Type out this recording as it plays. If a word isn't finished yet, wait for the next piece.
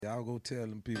Y'all go tell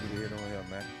them people to hit on here,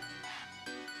 man.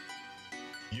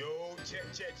 Yo, check.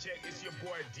 It's your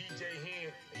boy DJ Hen,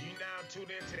 and you now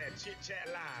tuned into that Chit Chat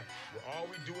Live, where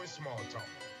all we do is small talk.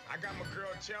 I got my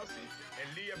girl Chelse and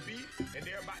Leah B, and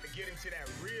they're about to get into that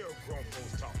real grown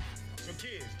folks talk. So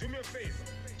kids, do me a favor.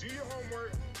 Do your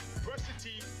homework, brush your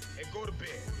teeth, and go to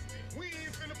bed. We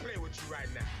ain't finna play with you right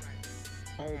now.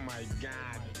 Oh my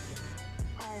God.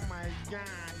 Oh my God.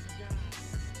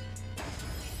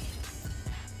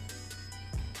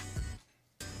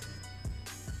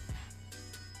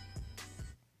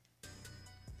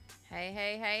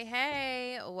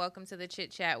 Hey. Welcome to the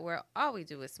Chit Chat where all we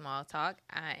do is small talk.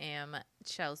 I am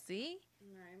Chelse. And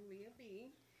I'm Leah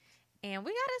B. And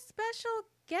we got a special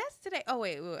guest today. Oh,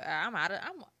 wait. I'm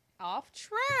off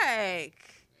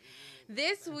track.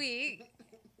 This week,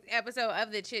 episode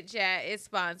of the Chit Chat is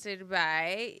sponsored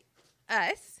by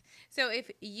us. So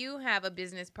if you have a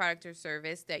business, product, or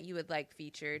service that you would like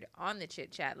featured on the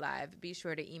Chit Chat Live, be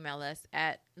sure to email us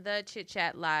at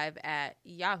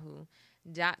thechitchatlive@yahoo.com.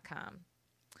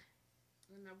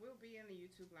 And I will be in the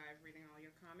YouTube Live reading all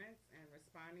your comments and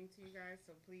responding to you guys,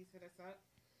 so please hit us up.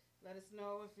 Let us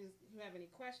know if you have any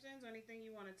questions or anything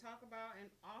you want to talk about,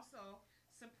 and also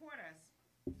support us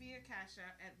via Cash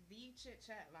App at the Chit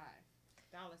Chat Live.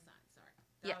 $, sorry.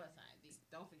 $.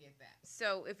 Don't forget that.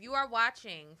 So if you are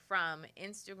watching from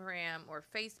Instagram or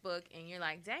Facebook and you're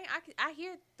like, dang, I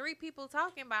hear 3 people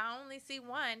talking, but I only see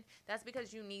 1, that's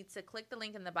because you need to click the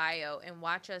link in the bio and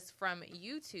watch us from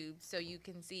YouTube so you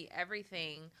can see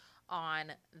everything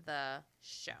on the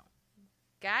show.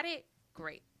 Got it?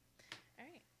 Great. All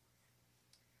right.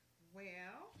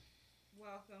 Well,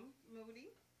 welcome,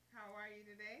 Moody. How are you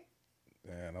today?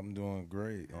 Man, I'm doing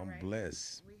great. I'm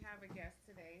blessed. We have a guest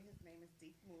today. His name is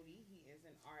Deep Moody. He is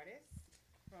an artist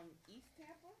from East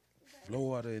Tampa.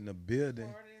 Florida in the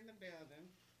building.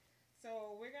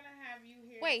 So we're going to have you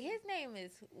here. Wait, his name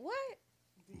is what?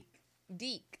 Deke.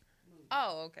 Deke.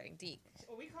 Oh, okay, Deke.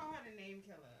 Well, we call her the name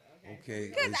killer. Okay.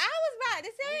 Because I was about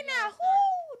to say now,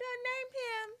 who done named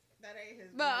him? That ain't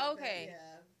his name. But okay.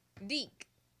 Yeah. Deke.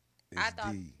 It's I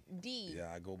thought D.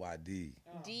 Yeah, I go by D.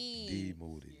 D. D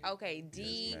Moody. Okay,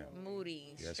 D Yes,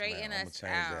 Moody. Yes, Straighten ma'am. us I'm gonna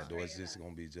change out. that though. It's just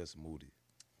gonna be just Moody.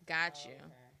 Got you.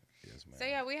 Okay. Yes, ma'am. So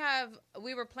yeah,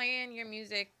 we were playing your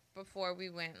music before we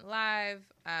went live.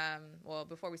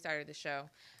 Before we started the show,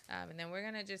 and then we're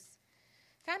gonna just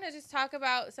talk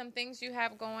about some things you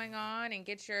have going on and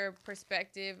get your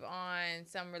perspective on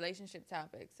some relationship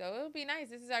topics. So it'll be nice.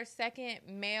 This is our second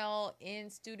male in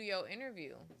studio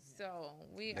interview. So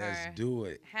Let's do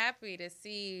it. Happy to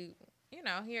see,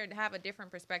 here to have a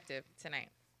different perspective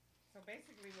tonight. So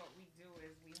basically what we do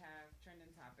is we have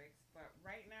trending topics, but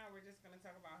right now we're just going to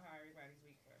talk about how everybody's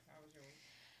week was. How was your week?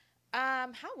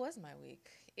 How was my week?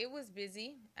 It was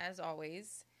busy, as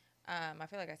always. I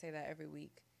feel like I say that every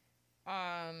week.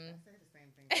 I say the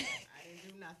same thing. I didn't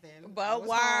do nothing. But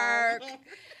work.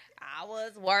 I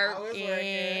was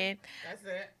working. That's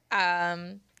it.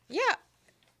 Yeah.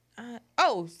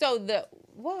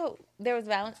 There was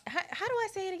how do I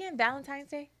say it again? Valentine's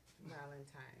Day?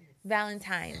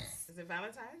 Valentine's. Is it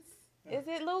Valentine's? Is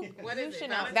it, Luke? What you is should it?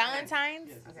 know.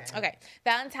 Valentine's? Yes, Okay.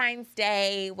 Valentine's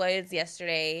Day was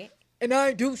yesterday. And I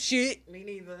ain't do shit. Me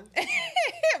neither.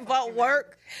 But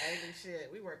work. I ain't do shit.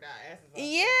 We worked our asses off.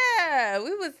 Yeah.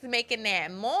 We was making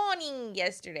that morning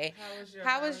yesterday.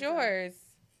 How was yours?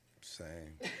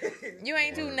 Same. You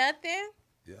ain't do nothing?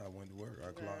 Yeah, I went to work.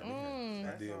 I clocked in.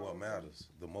 I did what matters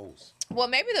the most. Well,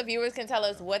 maybe the viewers can tell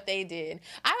us what they did.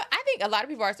 I think a lot of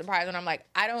people are surprised when I'm like,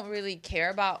 I don't really care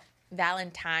about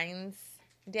Valentine's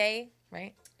Day,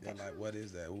 right? Yeah, like, what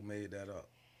is that? Who made that up?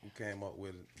 Who came up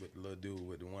with the little dude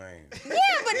with the wang?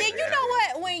 Yeah, but then you know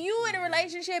what? When you in a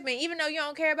relationship and even though you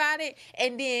don't care about it,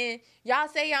 and then y'all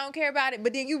say y'all don't care about it,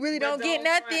 but then you really don't get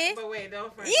nothing. But wait,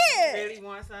 don't front. Yeah. You really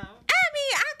want something? I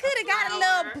mean, I could have got a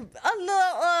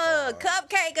little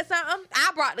cupcake or something.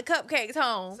 I brought the cupcakes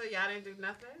home. So y'all didn't do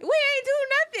nothing? We ain't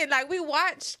do nothing. Like, we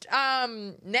watched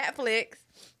Netflix.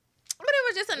 But it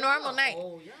was just a normal night.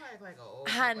 Y'all act like old.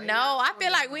 I know. I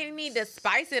feel like we need to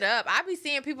spice it up. I be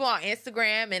seeing people on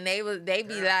Instagram and they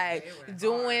be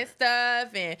doing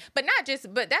stuff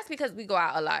but that's because we go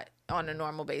out a lot on a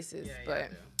normal basis.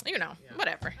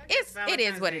 Whatever. It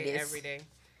is what it is. Every day.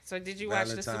 So did you watch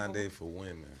the Super Bowl? Valentine's Day for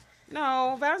women.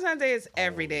 No, Valentine's Day is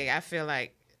every day. I feel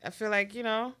like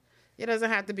it doesn't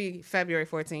have to be February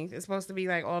 14th. It's supposed to be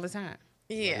like all the time.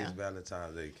 Yeah. What is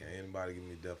Valentine's Day? Can anybody give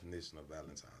me a definition of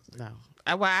Valentine's Day? No.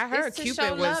 I heard it's to Cupid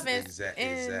show was love and exactly.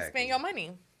 spend your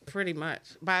money. Pretty much.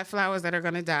 Buy flowers that are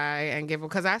going to die and give them.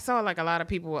 Because I saw like a lot of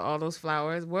people with all those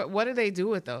flowers. What do they do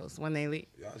with those when they leave?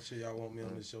 Y'all sure y'all want me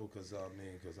on the show? Because I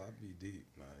be deep,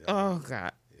 man. Oh,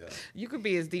 God. Yeah. You could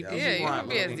be as deep as Yeah, you you want. can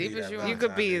be as deep as you want. You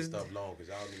could be as... stuff long because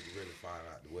y'all need to really find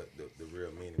out what the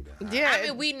real meaning behind. Yeah. I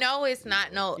mean, we know it's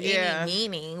not Yeah. any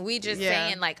meaning. We just Yeah.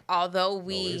 saying like, although No,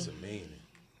 we it's a meaning.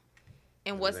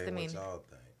 and But what's it the ain't meaning? What y'all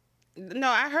think? No,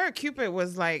 I heard Cupid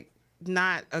was like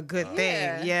not a good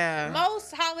thing. Yeah.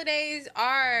 Most holidays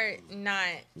are not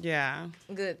Yeah.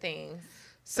 good things.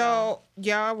 So,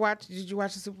 y'all did you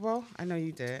watch the Super Bowl? I know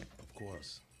you did. Of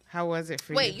course. How was it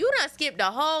for Wait, you? you done skipped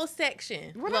the whole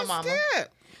section, What little I mama.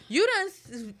 skip? You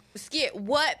done skipped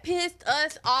what pissed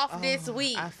us off this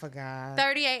week. I forgot.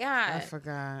 38 high. I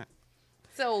forgot.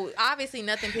 So obviously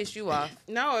nothing pissed you off.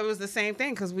 No, it was the same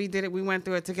thing because we did it. We went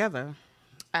through it together.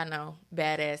 I know,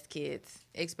 badass kids,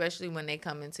 especially when they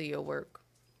come into your work,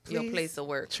 your Please place of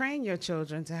work. Train your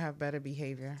children to have better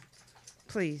behavior.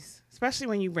 Please. Especially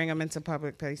when you bring them into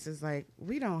public places. Like,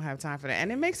 we don't have time for that.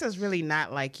 And it makes us really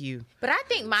not like you. But I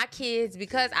think my kids,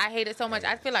 because I hate it so much,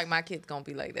 I feel like my kids gonna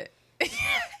be like that.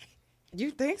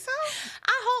 You think so?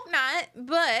 I hope not,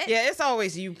 but Yeah, it's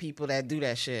always you people that do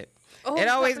that shit. Oh, It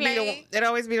always complain.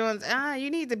 be the ones, you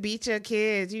need to beat your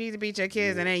kids. You need to beat your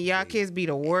kids. And then y'all kids be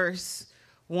the worst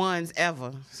ones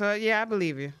ever. So, yeah, I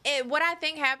believe you. And what I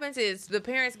think happens is the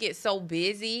parents get so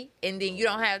busy, and then you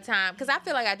don't have time. Because I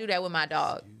feel like I do that with my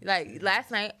dog. Like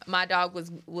last night, my dog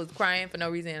was crying for no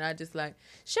reason, and I just like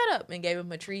shut up and gave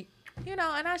him a treat, and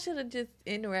I should have just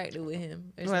interacted with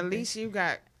him. Or Well, at something. least you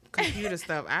got computer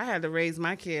stuff. I had to raise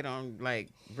my kid on like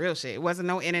real shit. It wasn't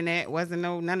no internet. Wasn't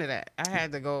no none of that. I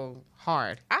had to go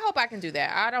hard. I hope I can do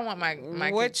that. I don't want my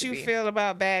What kids to you be. feel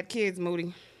about bad kids,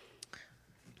 Moody?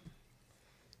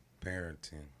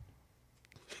 Parenting.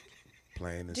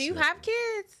 Plain and Do you simple. have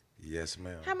kids? Yes,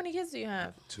 ma'am. How many kids do you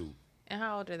have? 2, And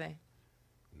how old are they?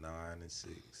 9 and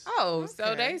 6. Oh, so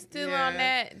Okay. they still Yeah. on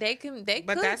that. They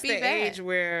But could that's be the bad. age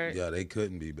where Yeah, they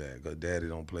couldn't be bad because daddy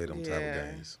don't play them type Yeah.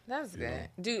 of games. That's You good.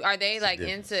 know, Are they it's a like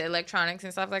difference. into electronics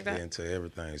and stuff like They that? into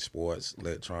everything, sports,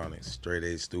 electronics, straight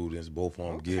A students, both of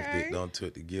them Okay. gifted, done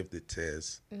took the gifted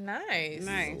test. Nice.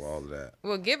 Nice. So all of that.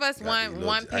 Well, give us Got these one little-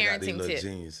 I got these parenting little tip.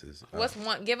 geniuses. What's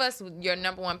one? Give us your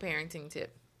number one parenting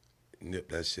tip. Nip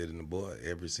that shit in the bud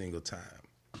every single time.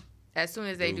 As soon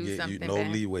as they You'll do get something no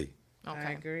bad. leeway. I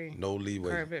Okay. agree. No leeway.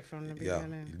 Curb it from the Yeah,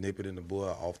 beginning. you nip it in the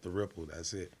bud off the ripple.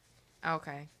 That's it.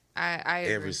 Okay. I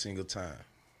agree. Every single time.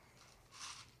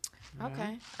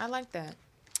 Okay. I like that.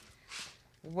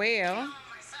 Well,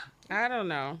 I don't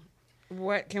know.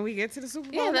 What can we get to the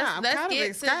Super Bowl? Yeah, now? I'm let's kind of get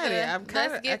excited. to the. I'm kind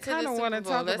let's of. I get to the kind of Super want to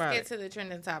Bowl. talk Let's about get it. to the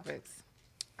trending topics.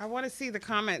 I want to see the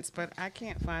comments, but I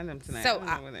can't find them tonight. So, I don't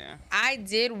know where they are. I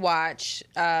did watch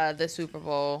the Super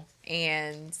Bowl,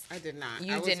 and I did not.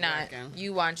 you I was did not. working.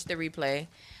 You watched the replay.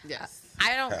 Yes.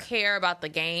 I don't care about the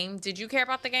game. Did you care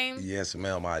about the game? Yes,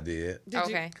 ma'am, I did. Did you-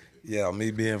 Okay. Yeah, me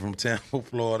being from Tampa,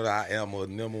 Florida, I am a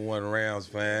 #1 Rams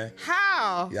fan.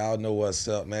 How? Y'all know what's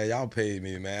up, man. Y'all paid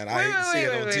me, man. I Wait, hate to see it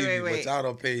on wait, TV, wait. but y'all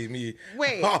don't pay me.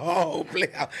 Wait. Oh,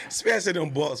 especially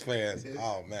them Bucks fans.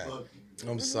 Oh, man.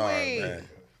 I'm sorry, Wait. man.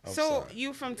 I'm So sorry.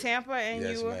 you from Tampa and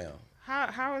Yes, you? ma'am.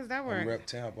 How is that I'm work? rep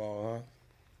Tampa, huh?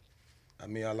 I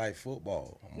mean, I like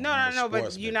football. I'm No, a but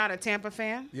sportsman. you're not a Tampa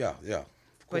fan. Yeah, of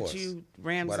But course. you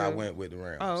Rams. But are- I went with the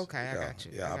Rams. Oh, okay, I Yeah, got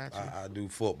you. Yeah, I got you. I do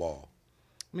football.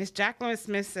 Miss Jacqueline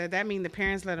Smith said that means the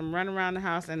parents let them run around the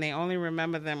house and they only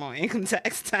remember them on income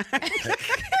tax time.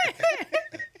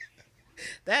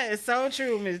 That is so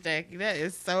true, Miss Jackie. That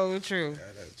is so true. Yeah,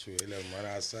 that's true. They let them run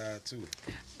outside, too.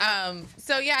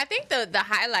 So yeah, I think the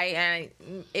highlight,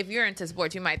 and if you're into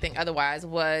sports, you might think otherwise,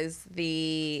 was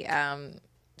the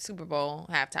Super Bowl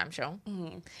halftime show.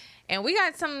 Mm-hmm. And we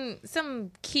got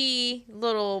some key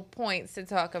little points to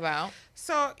talk about.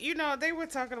 So, they were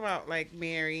talking about like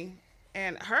Mary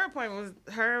and her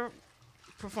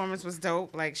performance was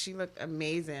dope. Like she looked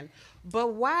amazing.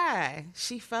 But why?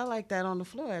 She felt like that on the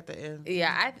floor at the end.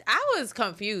 Yeah, I was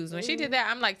confused when she did that.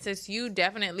 I'm like, sis, you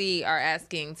definitely are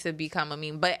asking to become a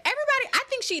meme. But everybody, I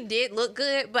think she did look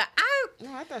good, but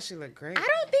No, I thought she looked great. I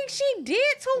don't think she did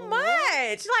too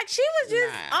much. Like she was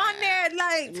just Nah. on there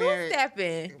like Mary- two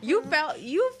stepping. You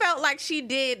felt like she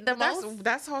did the most.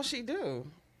 That's all she do.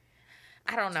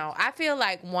 I don't know. I feel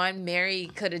like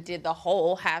Mary could have did the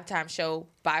whole halftime show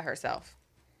by herself.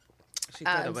 She could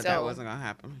have, but so- that wasn't gonna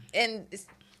happen. And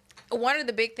one of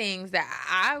the big things that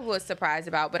I was surprised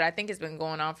about, but I think it's been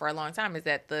going on for a long time, is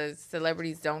that the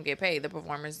celebrities don't get paid. The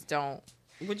performers don't.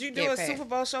 Would you do Get a paid. Super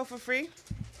Bowl show for free?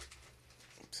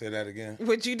 Say that again.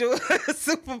 Would you do a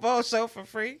Super Bowl show for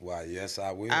free? Why, yes, I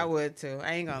will. I would too.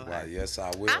 I ain't gonna Why, lie. yes, I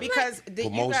will. Because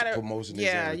you gotta, promotion is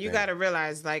yeah, everything. you gotta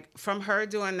realize, like, from her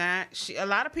doing that, a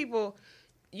lot of people,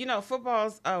 you know,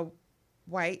 football's a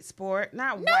white sport,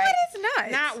 not white. No, it is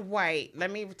not. Not white.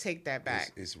 Let me take that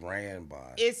back. It's ran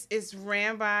by. It's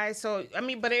ran by. So I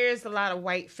mean, but there is a lot of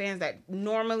white fans that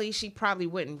normally she probably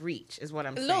wouldn't reach. Is what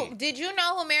I'm saying. Luke, did you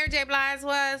know who Mary J. Blige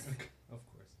was? Of course.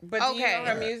 But do you know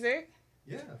her music?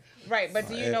 Yeah. Right, but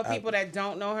do you know people that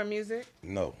don't know her music?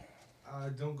 No. I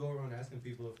don't go around asking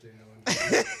people if they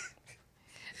know him.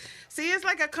 See, it's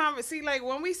like a see, like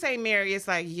when we say Mary, it's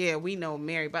like, yeah, we know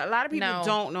Mary, but a lot of people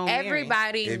don't know Mary.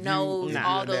 Everybody knows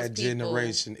all those people.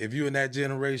 Generation, if you in that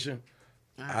generation,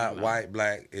 white,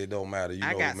 black, it don't matter. You know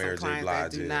who Mary J. Blige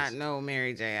that do not know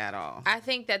Mary J. at all. I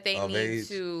think that they need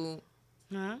to.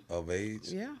 Of age?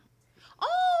 Yeah.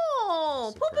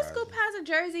 Oh, Poopa Scoop has a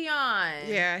jersey on.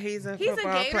 Yeah, he's a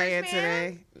football player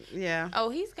today. Yeah. Oh,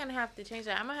 he's gonna have to change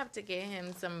that. I'm gonna have to get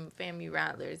him some FAMU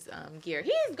Rattlers gear.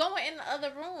 He's going in the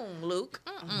other room, Luke.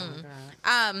 Oh my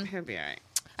God. He'll be all right.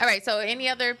 All right. So, any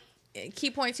other key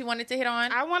points you wanted to hit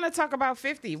on? I want to talk about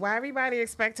 50. Why everybody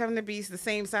expect him to be the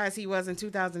same size he was in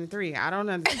 2003? I don't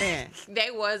understand.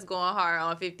 They was going hard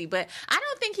on 50, but I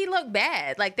don't think he looked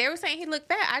bad. Like they were saying, he looked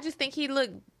bad. I just think he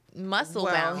looked muscle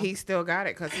bound. Well, he still got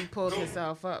it because he pulled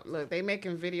himself up. Look, they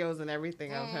making videos and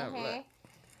everything of him.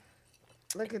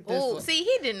 Look at this. Oh, see,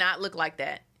 he did not look like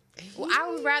that. Well, I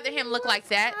would rather him look like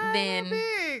that than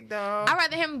big, though. I'd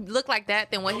rather him look like that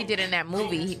than what he did in that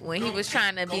movie when he was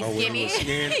trying to be skinny.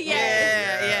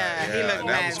 Yeah. He looked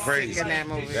that was crazy in that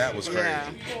movie. That was crazy.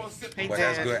 Yeah. But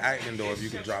that's good acting though. If you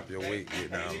can drop your weight,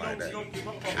 get down like that.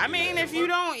 I mean, if you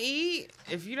don't eat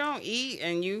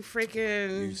and you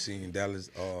freaking. You seen Dallas,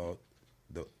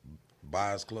 the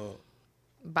Buyers Club?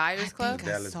 Buyers Club? I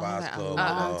Dallas saw Buyers that Club. a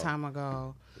long time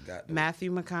ago.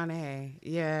 Matthew McConaughey.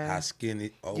 Yeah. How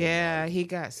skinny. Oh, yeah, he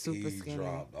got super he skinny.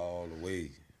 dropped all the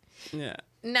way. Yeah.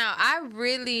 Now, I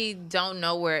really don't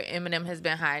know where Eminem has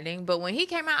been hiding, but when he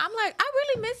came out, I'm like, I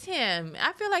really miss him.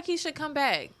 I feel like he should come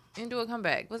back and do a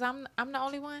comeback. I'm the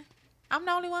only one? I'm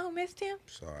the only one who missed him?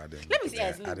 Sorry, I didn't. Let me see.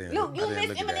 I didn't Luke, you look miss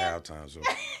at the Eminem? halftime show.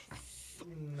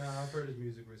 Nah, I've heard his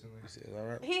music recently. Is it all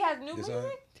right? He has new It's music? all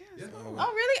right? Yeah.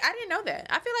 Oh, really? I didn't know that.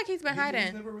 I feel like he's been hiding.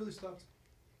 He's never really stopped.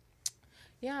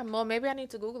 Yeah, well, maybe I need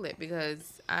to Google it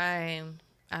because I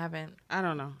haven't. I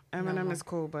don't know. Eminem is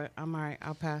cool, but I'm all right.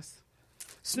 I'll pass.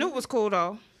 Snoop was cool,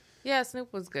 though. Yeah,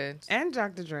 Snoop was good. And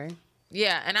Dr. Dre.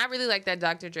 Yeah, and I really like that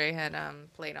Dr. Dre had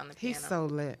played on the piano. He's so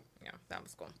lit. Yeah, that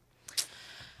was cool.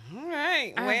 All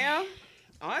right. Well,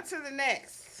 on to the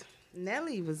next.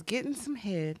 Nelly was getting some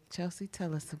head. Chelsea,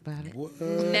 tell us about it. What?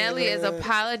 Nelly is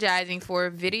apologizing for a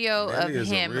video Nelly of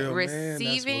is a him real man.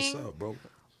 receiving That's what's up, bro.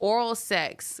 oral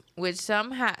sex, which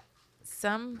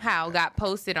somehow got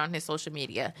posted on his social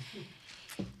media.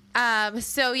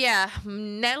 So yeah,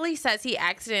 Nelly says he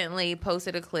accidentally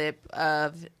posted a clip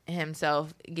of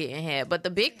himself getting head. But the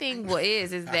big thing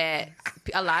is that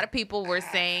a lot of people were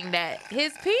saying that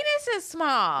his penis is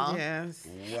small. Yes.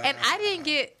 Wow. And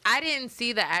I didn't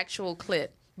see the actual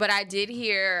clip, but I did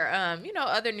hear,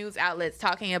 other news outlets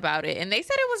talking about it, and they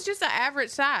said it was just an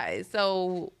average size.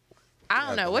 So I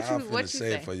don't know what you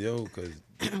say for yo, cause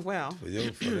well, for they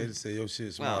to say your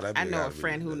shit small. Well, that I know a gotta be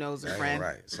friend who knows a friend.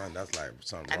 Right, son, that's like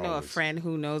something. I know a friend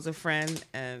who knows a friend,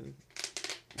 and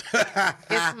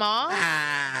it's small.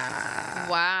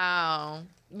 Wow.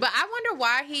 But I wonder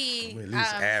why he. At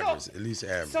least average. At least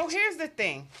average. So here's the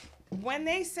thing: when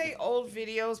they say old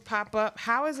videos pop up,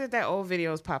 how is it that old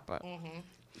videos pop up?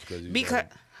 Because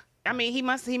I mean, he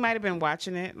might have been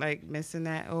watching it, like missing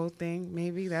that old thing.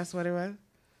 Maybe that's what it was.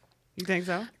 You think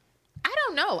so? I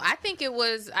don't know. I think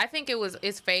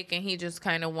it's fake, and he just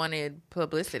kind of wanted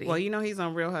publicity. Well, he's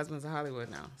on Real Husbands of Hollywood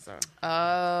now,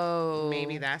 so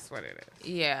maybe that's what it is.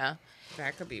 Yeah,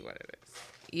 that could be what it is.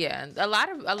 Yeah, a lot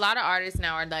of artists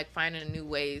now are like finding new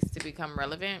ways to become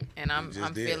relevant, and I'm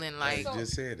feeling like I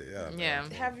just said it. Yeah.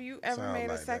 Have you ever made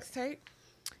a sex tape?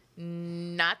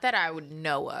 Not that I would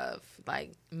know of.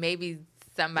 Like maybe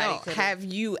somebody could. Have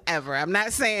you ever? I'm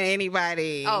not saying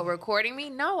anybody. Oh, recording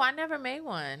me? No, I never made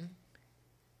one.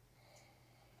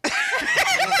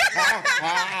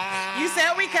 You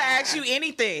said we could ask you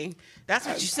anything. That's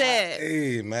what you said.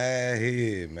 Hey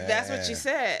man. That's what you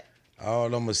said. All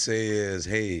I'm gonna say is,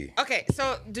 hey. Okay,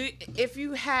 so if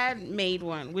you had made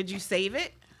one, would you save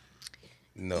it?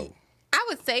 No. I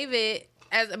would save it.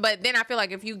 But then I feel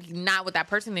like if you not with that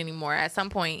person anymore, at some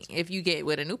point, if you get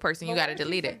with a new person, you got to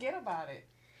delete it. Forget about it.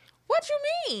 What you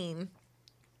mean?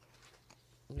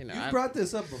 You know, You brought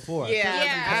this up before. Yeah,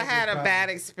 Yeah. I had a bad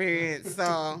experience,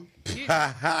 so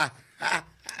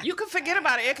you can forget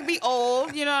about it. It could be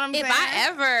old. You know what I'm saying?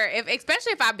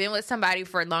 Especially if I've been with somebody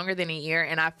for longer than a year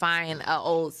and I find an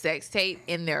old sex tape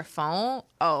in their phone,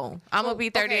 I'm gonna be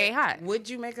 38 hot. Would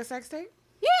you make a sex tape?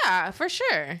 Yeah, for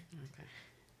sure. Okay.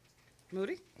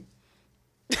 Moody?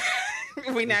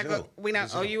 we not.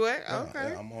 Oh, you would? Okay.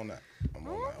 Yeah, I'm on that. I'm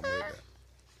with that.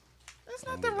 There's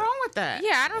nothing wrong with that.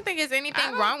 Yeah, I don't think there's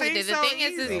anything wrong with it. The thing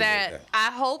is that I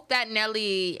hope that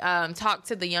Nelly talked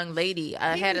to the young lady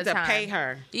ahead of time. To pay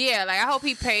her. Yeah, like I hope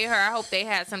he paid her. I hope they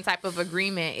had some type of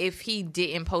agreement if he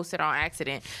didn't post it on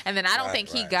accident. And then I don't think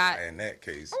he got. In that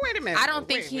case. Oh, wait a minute. I don't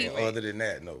think he. Other than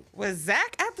that, no. Was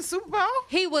Zach at the Super Bowl?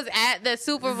 He was at the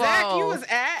Super Bowl. Zach, you was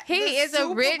at He the is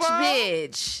Super a rich Bowl?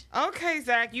 bitch. Okay,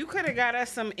 Zach, you could have got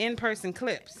us some in-person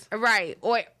clips. Right.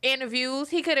 Or interviews.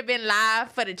 He could have been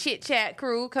live for the Chit Chat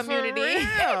crew community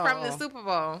real? from the Super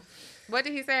Bowl. What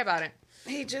did he say about it?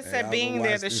 He just Hey, said I being would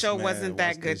there, watch the this show man, wasn't watch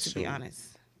that good, this to be show.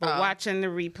 honest. But watching the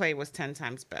replay was 10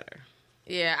 times better.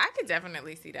 Yeah, I could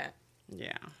definitely see that.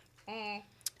 Yeah.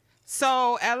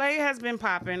 So LA has been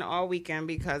popping all weekend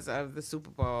because of the Super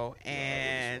Bowl.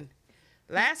 And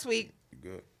last week,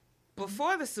 Good.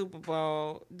 before the Super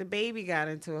Bowl, the baby got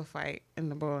into a fight in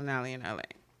the bowling alley in LA.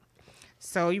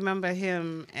 So you remember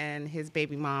him and his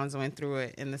baby moms went through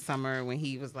it in the summer when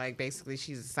he was like, basically,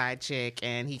 she's a side chick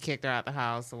and he kicked her out the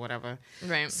house or whatever.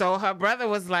 Right. So her brother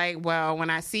was like, well, when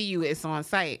I see you, it's on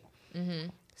site. Mm-hmm.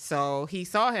 So he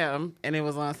saw him and it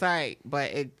was on site,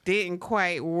 but it didn't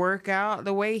quite work out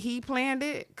the way he planned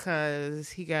it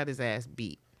because he got his ass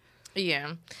beat.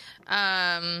 Yeah.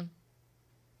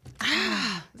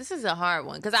 This is a hard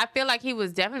one because I feel like he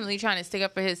was definitely trying to stick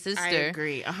up for his sister. I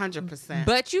agree, 100%.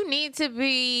 But you need to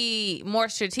be more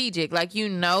strategic. Like, you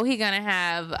know, he's going to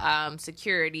have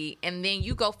security, and then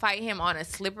you go fight him on a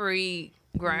slippery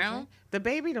ground. The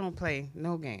baby don't play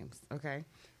no games, okay?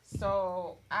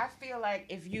 So I feel like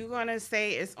if you're going to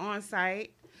say it's on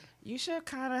site, you should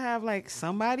kind of have, like,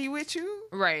 somebody with you.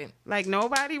 Right. Like,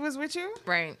 nobody was with you.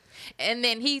 Right. And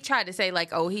then he tried to say, like,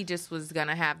 oh, he just was going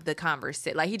to have the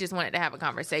conversation. Like, he just wanted to have a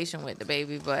conversation with the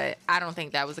baby, but I don't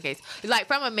think that was the case. Like,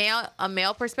 from a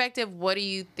male perspective, what do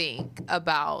you think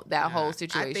about that whole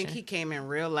situation? I think he came in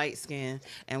real light-skinned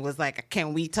and was like,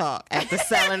 can we talk after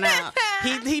selling out?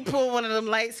 He pulled one of them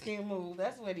light-skinned moves.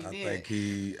 That's what he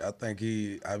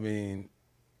did. I mean,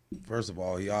 first of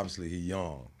all, he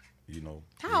young. You know.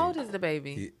 How old is the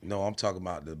baby? No, I'm talking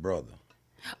about the brother.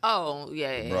 Oh,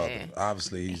 yeah. Brother.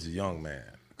 Obviously, he's a young man.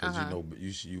 Because you know,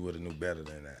 you would have knew better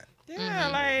than that. Yeah,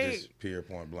 like. Just pure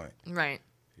point blank. Right.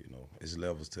 You know, it's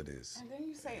levels to this. And then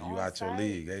you say you out your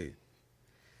league, hey.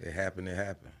 It happened.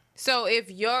 So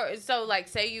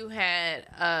say you had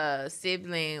a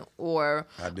sibling or.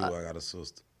 I do. I got a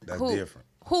sister. That's who, different.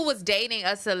 Who was dating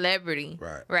a celebrity,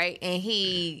 right? And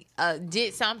he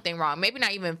did something wrong. Maybe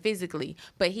not even physically,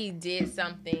 but he did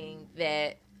something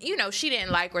that, you know, she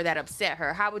didn't like or that upset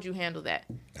her. How would you handle that?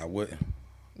 I wouldn't.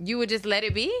 You would just let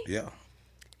it be? Yeah.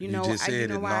 You just said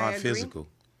it non-physical.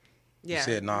 Yeah, you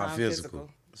said non-physical.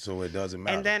 So it doesn't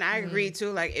matter. And then I agree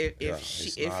too. Like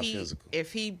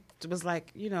if he was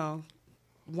like, you know,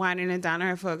 whining and dining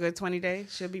her for a good 20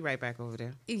 days, she'll be right back over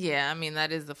there. Yeah, I mean,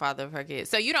 that is the father of her kids.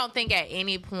 So you don't think at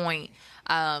any point,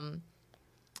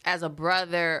 as a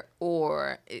brother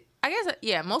or, I guess,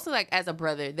 yeah, mostly like as a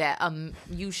brother, that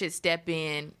you should step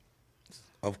in,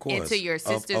 of course, into your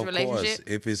sister's relationship?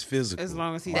 Course, if it's physical. As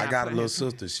long as he's I got a little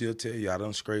sister, she'll tell you I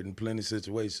done straightened plenty of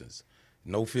situations.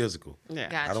 No physical. Yeah.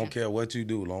 Gotcha. I don't care what you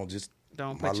do, long just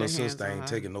don't put my your little hands sister on ain't her.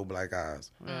 taking no black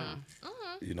eyes.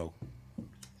 Mm-hmm. You know.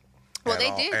 Well,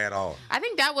 they did. At all. I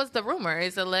think that was the rumor.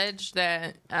 It's alleged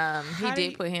that he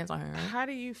did put hands on her. Right? How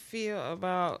do you feel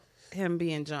about him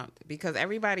being jumped? Because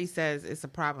everybody says it's a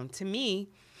problem. To me,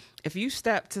 if you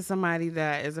step to somebody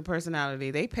that is a personality,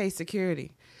 they pay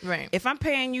security. Right. If I'm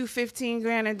paying you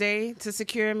 $15,000 a day to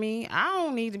secure me, I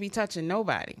don't need to be touching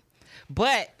nobody.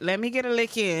 But let me get a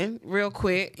lick in real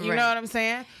quick. You know what I'm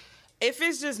saying? If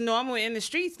it's just normal in the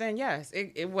streets, then yes,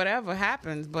 it whatever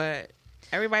happens. But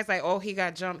everybody's like, oh, he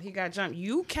got jumped.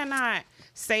 You cannot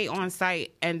say on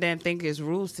site and then think it's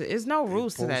rules to. There's no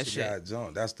rules to that shit. Got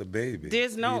jumped. That's the baby.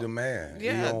 There's no. He the man.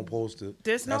 Yeah. He don't supposed to.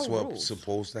 There's no That's rules. what's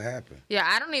supposed to happen. Yeah,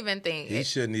 I don't even think He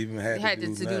shouldn't even have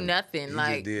to do nothing. He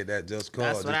like, just did that just cause.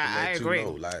 That's just what to I let agree. You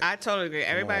know, like, I totally agree.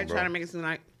 Everybody on, trying to make it seem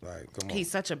like come on.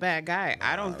 he's such a bad guy.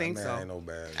 I don't think man so. Ain't no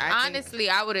bad guy. Honestly,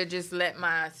 I would have just let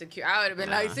my I would have been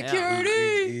like,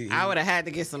 security. I would have had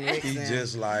to get some licks He in.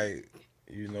 just like,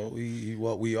 you know, he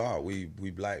what we are. We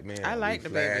black men. I like we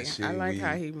the baby. flashy, I like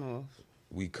how he moves.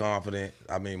 We confident.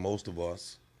 I mean, most of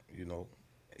us, you know.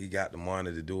 he got the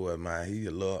money to do it, man. He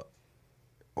a little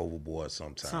overboard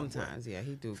sometimes. Sometimes, yeah,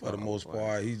 he do. For the most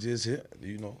part, he just hit,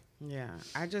 you know. Yeah,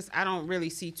 I don't really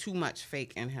see too much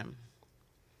fake in him.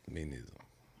 Me neither.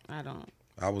 I don't.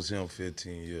 I was him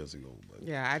 15 years ago. But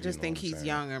yeah, I just think he's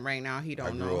young, and right now he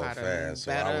don't know how to fast,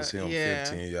 move better. So I was him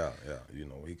 15, yeah, you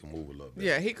know, he can move a little bit.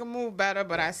 Yeah, he can move better,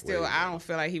 but I don't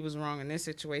feel like he was wrong in this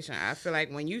situation. I feel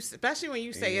like especially when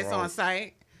you say it's on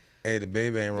site. Hey, the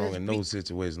baby ain't wrong in no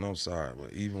situation. I'm sorry,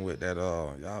 but even with that,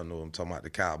 y'all know I'm talking about the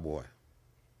cowgirl.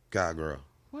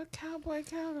 What cowgirl?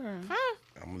 Huh?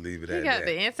 I'm gonna leave it at that. You got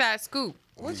the inside scoop.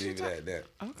 I'm gonna leave it at that.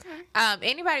 Okay.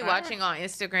 Anybody watching on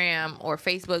Instagram or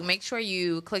Facebook, make sure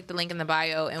you click the link in the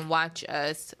bio and watch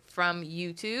us from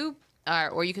YouTube.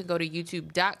 Or you can go to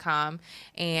youtube.com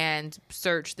and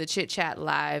search the Chit Chat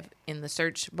Live in the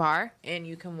search bar, and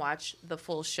you can watch the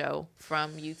full show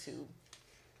from YouTube.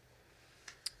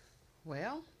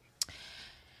 Well,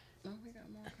 we got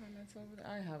more comments over there.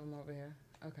 I have them over here.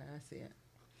 Okay, I see it.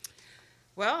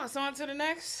 Well, it's on to the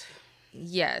next.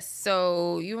 Yes.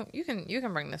 So you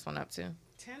can bring this one up too.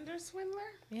 Tinder swindler?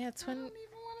 Yeah, I don't even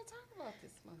want to talk about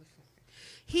this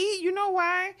motherfucker. You know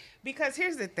why? Because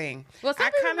here's the thing. Well,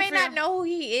 some people may not know who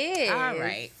he is. All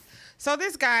right. So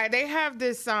this guy, they have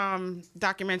this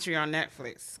documentary on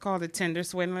Netflix called The Tinder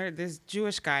Swindler. This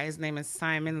Jewish guy, his name is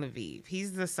Simon Leviev.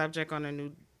 He's the subject on a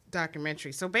new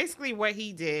documentary. So basically what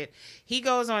he did, he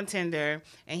goes on Tinder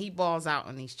and he balls out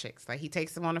on these chicks. Like he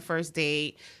takes them on a first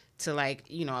date to like,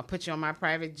 you know, I put you on my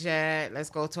private jet, let's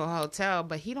go to a hotel,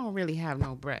 but he don't really have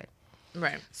no bread.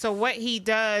 Right. So what he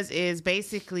does is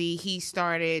basically he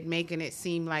started making it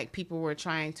seem like people were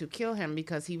trying to kill him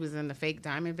because he was in the fake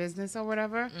diamond business or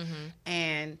whatever. Mm-hmm.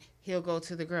 And he'll go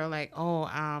to the girl like, oh,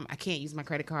 I can't use my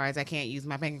credit cards. I can't use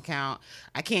my bank account.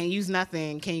 I can't use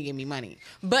nothing. Can you give me money?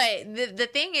 But the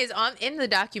thing is, in the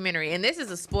documentary, and this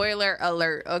is a spoiler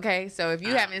alert, okay? So if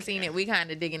you haven't seen it, we kind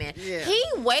of digging in. Yeah. He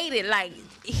waited, like,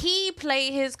 he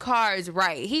played his cards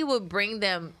right. He would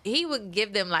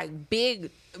give them, like,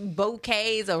 big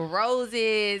bouquets of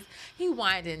roses. He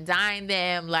wined and dined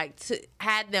them, like,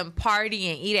 had them party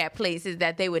and eat at places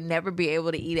that they would never be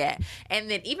able to eat at. And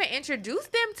then even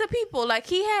introduced them to people. Like,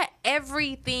 he had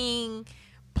everything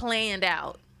planned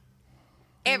out.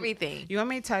 Everything. You want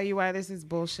me to tell you why this is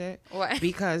bullshit? What?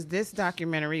 Because this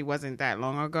documentary wasn't that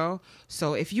long ago.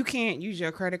 So if you can't use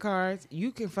your credit cards,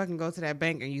 you can fucking go to that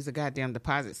bank and use a goddamn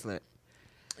deposit slip.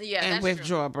 Yeah, and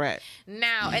withdraw bread.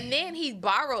 Now, and then he would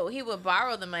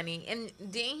borrow the money, and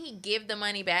didn't he give the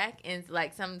money back in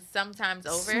like sometimes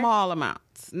over? Small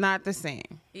amounts, not the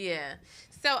same. Yeah.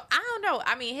 So I don't know.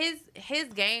 I mean, his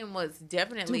game was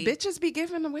definitely. Do bitches be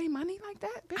giving away money like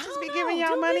that? Bitches be giving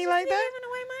y'all money like that? Giving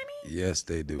away money? Yes,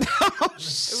 they do. Oh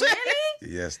shit!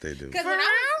 Really? Yes, they do. For real?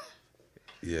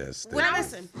 Yes. Well,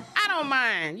 listen, I don't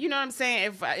mind. You know what I'm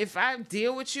saying? If I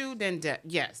deal with you, then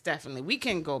yes, definitely. We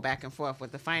can go back and forth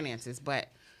with the finances, but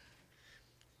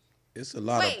it's a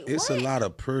lot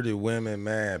of pretty women,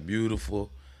 man,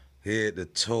 beautiful, head to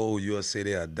toe. You'll say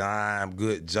they're a dime,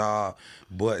 good job,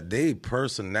 but they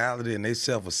personality and their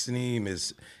self-esteem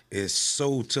is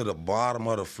so to the bottom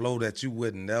of the flow that you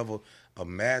would never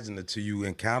imagine until you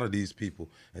encounter these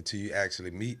people, until you actually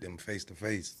meet them face to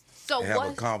face. And have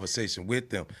a conversation with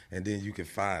them, and then you can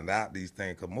find out these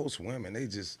things. Because most women,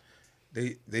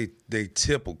 they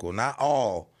typical. Not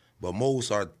all, but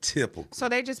most are typical. So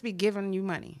they just be giving you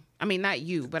money. I mean, not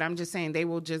you, but I'm just saying they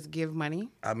will just give money.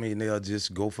 I mean, they'll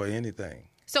just go for anything.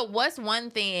 So what's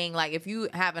one thing, like if you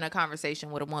having a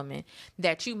conversation with a woman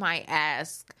that you might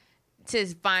ask to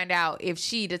find out if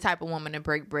she the type of woman to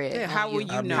break bread? Yeah, how will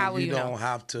you know? How will you don't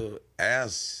have to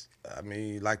ask. I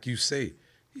mean, like you say,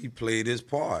 he played his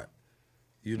part.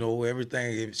 You know,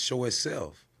 everything, it show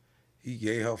itself. He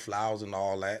gave her flowers and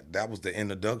all that. That was the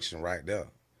introduction right there.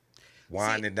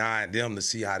 Wine and dine them to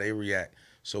see how they react.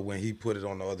 So when he put it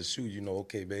on the other shoe, you know,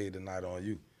 okay, babe, the night on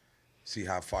you. See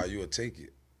how far you'll take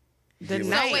it. Wait,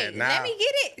 let me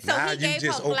get it. So he gave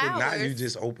her flowers. Now you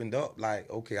just opened up like,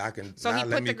 okay, I can. So he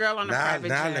put the girl on a private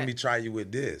jet. Now let me try you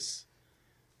with this.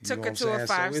 Took her to a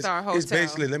 5-star hotel. It's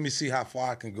basically, let me see how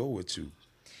far I can go with you.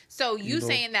 So you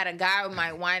saying that a guy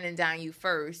might wine and dine you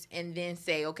first and then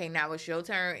say, okay, now it's your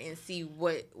turn, and see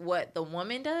what the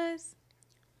woman does?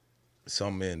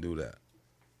 Some men do that.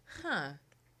 Huh.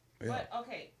 Yeah.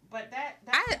 But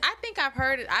I think I've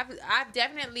heard it. I've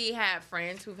definitely had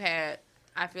friends who've had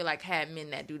men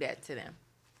that do that to them.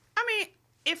 I mean,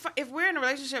 if we're in a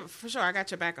relationship, for sure, I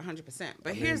got your back 100%.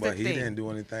 But here's the thing. He didn't do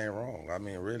anything wrong. I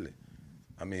mean, really.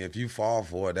 I mean, if you fall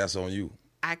for it, that's on you.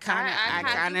 I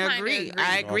kind of agree.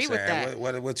 I agree with that.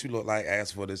 What you look like,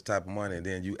 ask for this type of money, and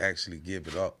then you actually give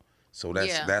it up So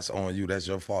that's on you. That's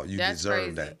your fault. You That's deserve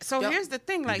crazy. that. So here's the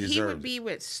thing, like he would deserved be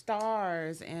with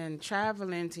stars and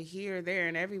traveling to here, there,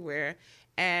 and everywhere,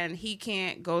 and he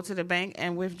can't go to the bank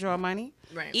and withdraw money.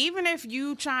 Right. Even if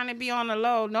you trying to be on the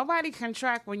low, nobody can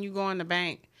track when you go in the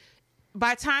bank.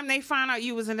 By the time they find out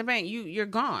you was in the bank, you're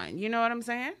gone. You know what I'm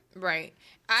saying? Right.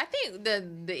 I think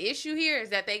the issue here is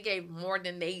that they gave more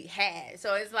than they had.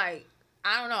 So it's like,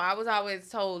 I don't know. I was always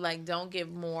told, like, don't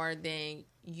give more than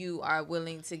you are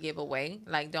willing to give away.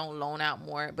 Like, don't loan out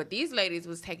more. But these ladies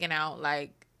was taking out,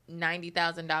 like,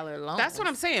 $90,000 loans. That's what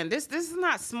I'm saying. This is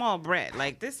not small bread.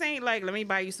 Like, this ain't like, let me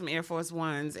buy you some Air Force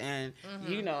Ones and,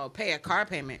 you know, pay a car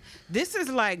payment. This is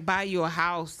like buy you a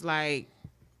house, like,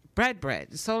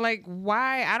 bread. So, like,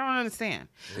 why? I don't understand.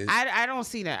 I don't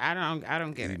see that. I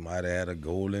don't get He it. might have had a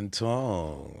golden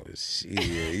tongue.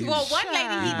 Shit. Well, one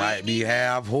lady He might be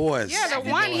half horse. Yeah, the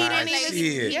one he didn't even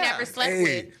Shit. he never slept Hey,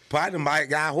 with. partner might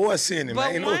got horse in him.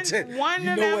 But Ain't one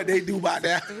you of know them- what they do about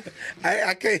that?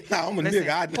 I can't. I'm a Listen, nigga.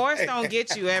 I know. horse don't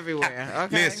get you everywhere.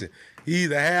 Okay. Listen, he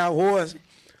either half horse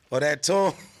or that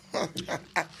tongue.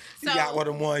 He So- got one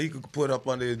of them one he could put up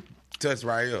under his touch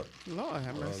right here. Lord have You know what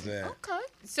I'm mercy. saying? Okay.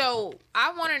 So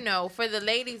I want to know, for the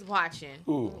ladies watching,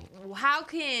 Ooh. how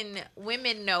can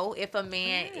women know if a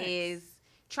man is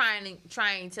trying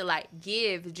to like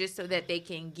give just so that they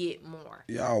can get more?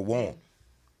 Y'all won't.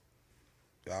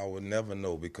 Y'all will never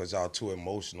know because y'all too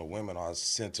emotional. Women are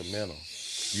sentimental.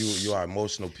 You are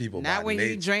emotional people Not by when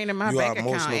nature. you draining my you bank are account.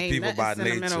 emotional Ain't people by nothing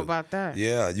sentimental nature. about that.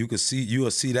 Yeah, you will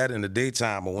see that in the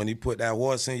daytime, but when he put that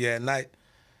horse in you at night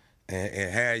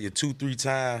and had you 2-3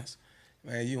 times,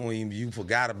 man, you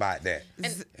forgot about that.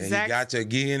 And Zach- you got you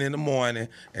again in the morning,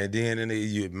 and then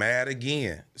you're mad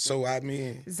again. So I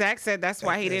mean, Zach said that's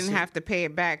why he That's didn't it. have to pay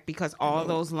it back because all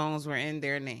those loans were in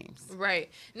their names. Right.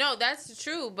 No, that's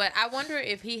true. But I wonder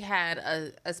if he had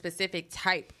a specific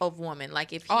type of woman.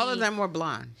 Like if All of them were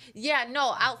blonde. Yeah,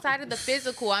 no, outside of the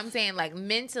physical, I'm saying like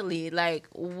mentally, like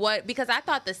what, because I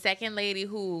thought the second lady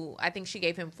who I think she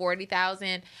gave him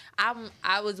 40,000,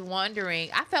 I was wondering,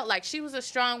 I felt like she was a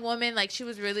strong woman, like she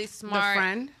was really smart. The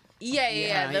friend.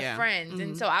 Yeah, the Yeah. friends.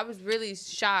 And so I was really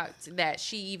shocked that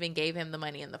she even gave him the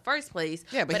money in the first place.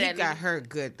 Yeah, but he at got least- her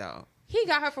good though. He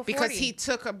got her for 40. Because he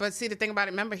took her, but see the thing about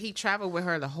it, remember he traveled with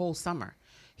her the whole summer.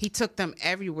 He took them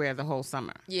everywhere the whole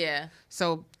summer. Yeah.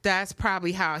 So that's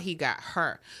probably how he got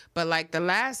her. But like the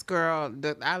last girl,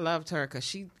 I loved her because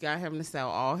she got him to sell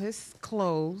all his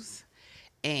clothes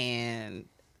and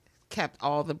kept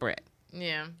all the bread.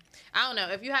 Yeah. I don't know.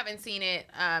 If you haven't seen it,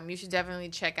 you should definitely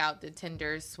check out the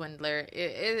Tinder Swindler.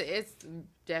 It's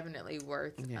definitely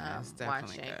worth It's definitely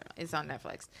watching. good. It's on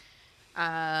Netflix.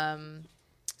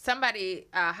 Somebody,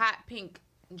 Hot Pink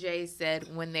J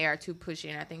said when they are too pushy,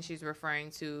 and I think she's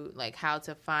referring to like how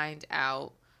to find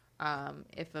out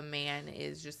if a man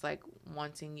is just like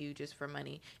wanting you just for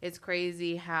money. It's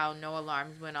crazy how no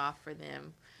alarms went off for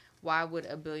them. Why would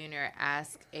a billionaire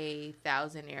ask a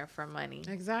thousandaire for money?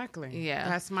 Exactly. Yeah.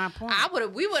 That's my point.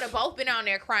 We would have both been on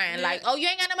there crying like, oh, you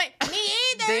ain't got no money. Me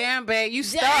either. Damn, babe, you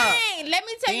stuck. Dang, let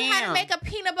me tell you how to Damn. make a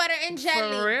peanut butter and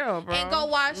jelly. For real, bro. And go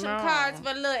wash some No. cards for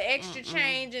a little extra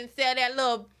change and sell that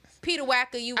little Peter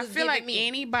Wacker you I was feel giving like me.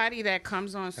 anybody that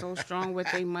comes on so strong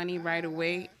with their money right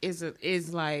away is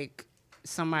like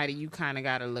somebody you kind of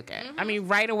got to look at. I mean,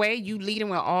 right away, you leading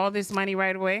with all this money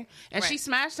right away. And she Right.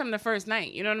 smashed him the first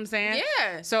night. You know what I'm saying?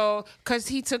 Yeah. So, because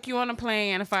he took you on a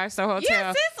plane and a 5-star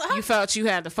hotel, sis, you felt you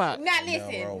had to fuck. Now wrong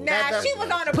listen, with now that. she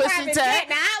was on a Pussy private tag? jet.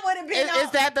 Now I would have been on.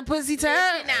 Is that the pussy Listen,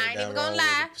 tag? now, I ain't even gonna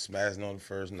lie. Smashing on the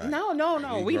first night. No.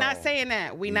 We We not grown. saying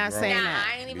that. We We not grown. saying Nah, that.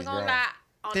 I ain't even We gonna grown. lie.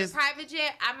 On This- the private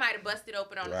jet, I might have busted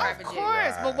open on the Right. private Of jet.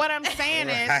 course, but what I'm saying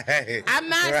is, Right. I'm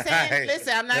not saying. Right.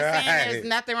 Listen, I'm not saying there's Right.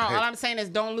 nothing wrong. All I'm saying is,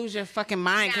 don't lose your fucking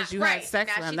mind because you had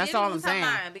sex with him. That's all I'm saying.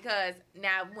 Because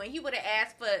now, when he would have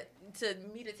asked for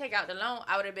me to take out the loan,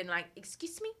 I would have been like,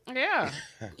 "Excuse me, Yeah,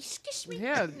 excuse me."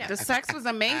 yeah. No. The sex was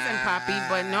amazing, Poppy,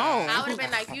 but no. I would have been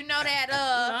like, you know that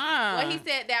Nah. what he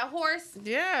said, that horse.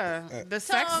 Yeah, the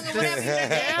sex. Tongue or whatever you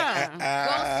said. Yeah,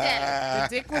 Go set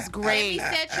the dick was it. Let me great.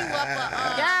 set you up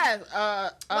a Yes,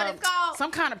 what it's called?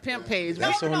 some kind of pimp page.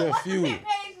 That's on their what's the feud. pimp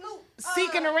page, Luke?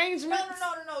 Seeking arrangements?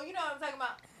 No. You know what I'm talking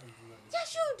about.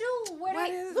 Yes, you do. What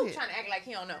is Luke it? trying to act like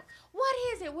he don't know. What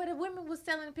is it? Where the women was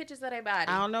selling pictures of their body?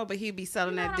 I don't know, but he'd be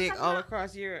selling You know that what I'm dick talking all about?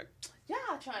 across Europe. Y'all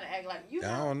trying to act like you I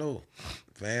know. don't know.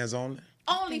 Fans only.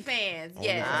 OnlyFans,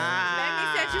 yes. Ah,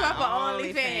 Let me set you up on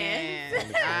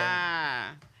OnlyFans.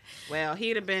 Ah. Well,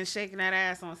 he'd have been shaking that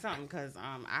ass on something because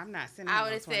I'm not sending. I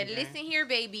would have said, listen here,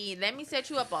 baby. Let me set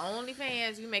you up on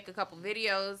OnlyFans. You make a couple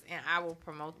videos, and I will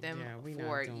promote them Yeah, we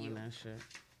for not doing you. that shit.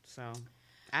 So,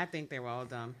 I think they were all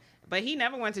dumb. But he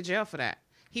never went to jail for that.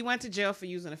 He went to jail for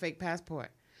using a fake passport.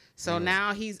 So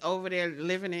now he's over there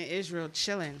living in Israel,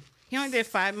 chilling. He only did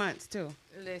 5 months, too.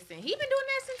 Listen, he been doing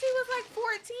that since he was like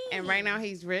 14. And right now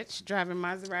he's rich, driving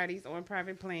Maseratis on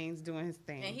private planes, doing his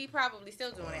thing. And he probably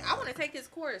still doing it. I want to take his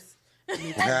course. Nah,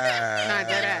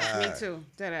 dead ass. Me too.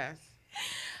 Dead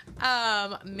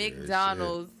ass.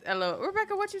 McDonald's. Hello,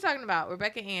 Rebecca. What you talking about?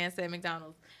 Rebecca Ann said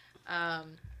McDonald's.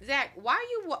 Zach, why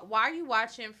are you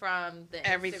watching from the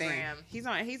Everything.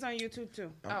 Instagram? He's on YouTube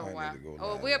too. Oh wow.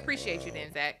 Oh, we appreciate you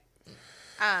then, Zach.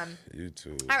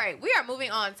 YouTube. All right, we are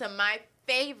moving on to my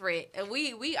favorite.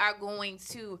 We are going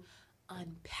to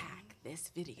unpack this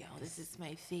video. This is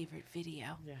my favorite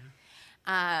video.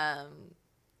 Yeah.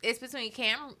 It's between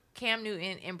Cam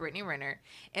Newton and Brittany Renner,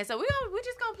 and so we're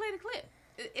just gonna play the clip.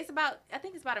 I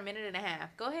think it's about a minute and a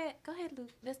half. Go ahead, Luke.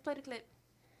 Let's play the clip.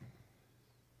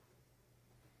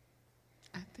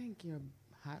 I think your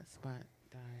hotspot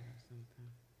died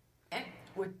or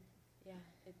something.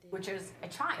 Which is a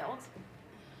child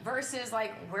versus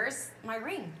like, where's my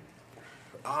ring?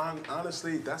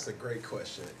 Honestly, that's a great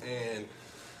question. And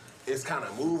it's kind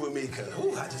of moving me because,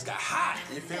 I just got hot.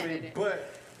 You feel me?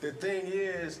 But the thing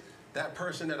is, that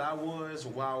person that I was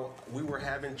while we were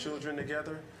having children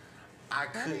together, I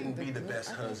couldn't be the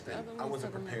best husband. I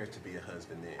wasn't prepared to be a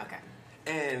husband then. Okay.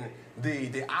 And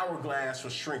the hourglass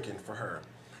was shrinking for her.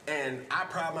 And I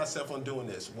pride myself on doing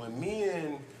this. When me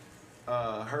and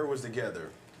her was together,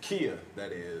 Kia,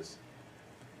 that is.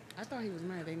 I thought he was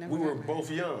married. They never. We were got married. both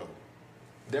young.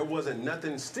 There wasn't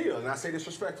nothing still, and I say this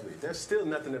respectfully, there's still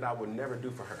nothing that I would never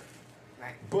do for her.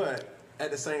 Right. But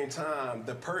at the same time,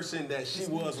 the person that she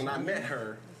was when I met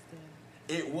her,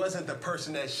 it wasn't the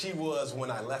person that she was when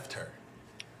I left her.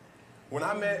 When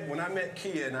I met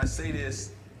Kia, and I say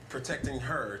this protecting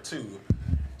her too,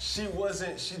 she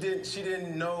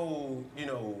didn't know,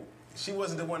 she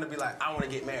wasn't the one to be like, I want to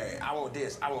get married, I want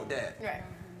this, I want that. Right.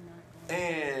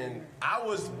 And I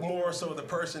was more so the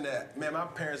person that, man, my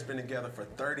parents been together for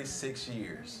 36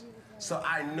 years. So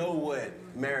I know what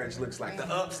marriage looks like. The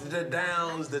ups, the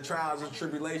downs, the trials and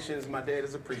tribulations. My dad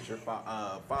is a preacher,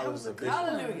 father's a bishop.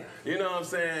 Hallelujah. You know what I'm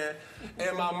saying?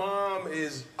 And my mom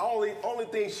is, only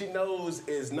thing she knows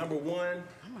is number one,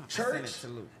 church.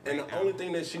 And the only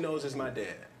thing that she knows is my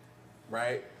dad,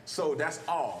 right? So that's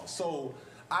all. So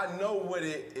I know what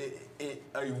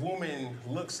a woman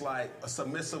looks like, a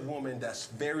submissive woman that's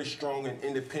very strong and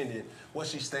independent, what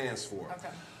she stands for. Okay.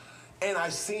 And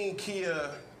I've seen Kia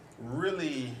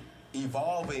really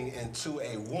evolving into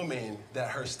a woman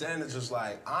that her standards was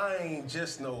like, I ain't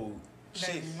just no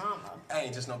Baby mama. I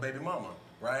ain't just no baby mama,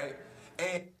 right?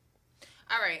 And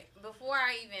All right, before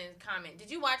I even comment, did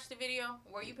you watch the video?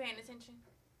 Were you paying attention?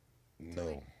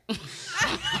 No.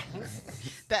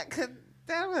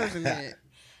 That wasn't it.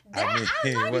 I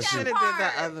mean, We should have did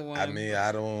the other one. I mean,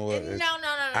 I don't. No.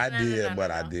 I did,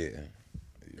 but I didn't.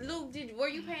 Luke, were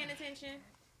you paying attention?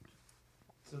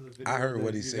 So the video I heard that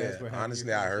what he you guys said. were having Honestly,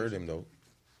 your I heard conversation. him though.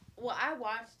 Well, I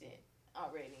watched it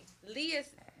already. Leah's.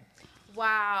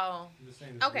 Wow. I'm just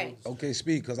saying the Okay. rules. Okay,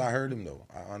 speak, because I heard him though.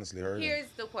 I honestly heard him. Here's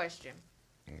the question.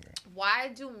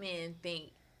 Why do men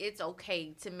think it's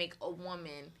okay to make a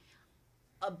woman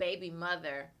a baby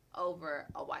mother over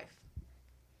a wife?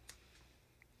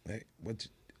 Hey,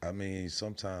 I mean,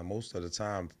 sometimes, most of the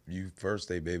time, you first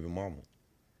they baby mama.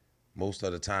 Most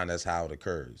of the time, that's how it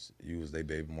occurs. You was their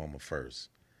baby mama first.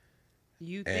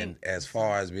 You And think? as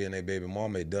far as being a baby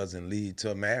mama, it doesn't lead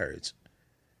to marriage.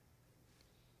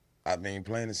 I mean,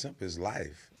 plain and simple, it's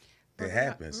life. It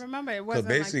happens. Remember, it Because wasn't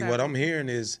basically like that. what I'm hearing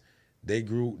is they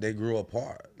grew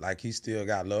apart. Like, he still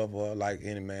got love for her like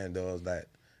any man does that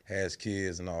has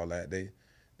kids and all that. They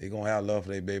going to have love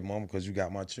for their baby mama because you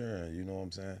got my children. You know what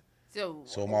I'm saying?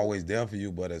 So I'm always there for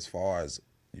you, but as far as,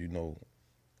 I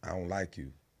don't like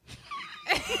you.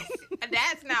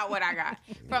 That's not what I got.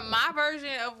 From my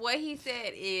version of what he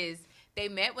said is they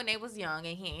met when they was young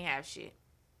and he ain't have shit.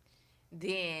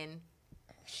 Then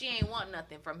she ain't want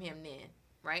nothing from him then,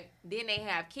 right? Then they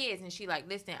have kids and she like,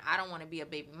 listen, I don't want to be a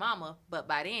baby mama. But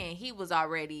by then he was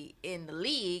already in the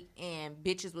league and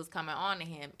bitches was coming on to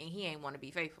him and he ain't want to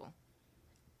be faithful.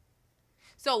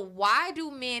 So why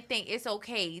do men think it's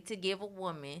okay to give a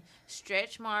woman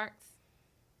stretch marks,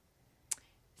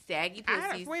 saggy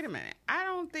pussies? Wait a minute. I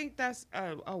don't think that's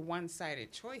a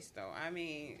one-sided choice, though. I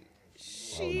mean,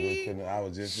 I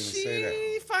was just going to say that.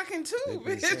 She fucking too, Just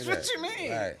gonna bitch. say What that. you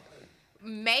mean? Right.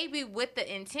 Maybe with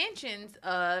the intentions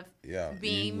of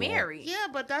being you married. Yeah,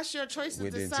 but that's your choice to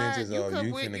With the decide. intentions of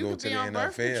you finna go could to be the on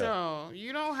birth NFL. control.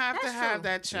 You don't have to That's have true.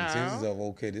 that Intentions child. of,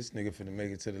 okay, this nigga finna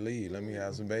make it to the league. Let me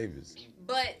have some babies.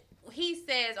 But he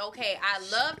says, okay, I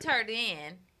loved her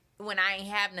then when I ain't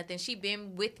have nothing. She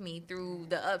been with me through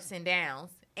the ups and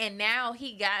downs. And now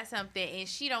he got something, and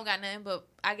she don't got nothing but,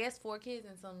 I guess, 4 kids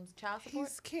and some child support.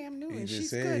 He's Cam Newton. He just She's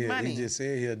said good money. He just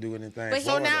said he'll do anything But for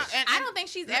so her. now, I don't think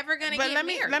she's ever going to get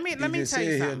married. Let me tell you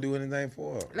said something. He'll do anything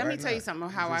for her. Let me tell now. you something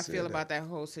how I feel about that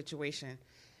whole situation.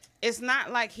 It's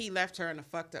not like he left her in a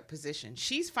fucked up position.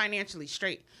 She's financially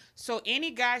straight. So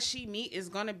any guy she meet is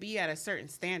going to be at a certain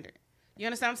standard. You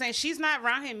understand what I'm saying? She's not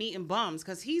around here meeting bums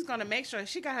because he's going to make sure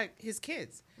she got his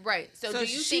kids. Right. So do you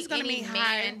she's think going to any meet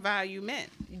man, high value men?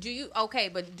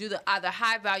 But are the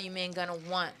high value men going to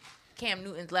want Cam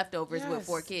Newton's leftovers with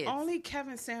 4 kids? Only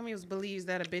Kevin Samuels believes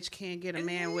that a bitch can't get a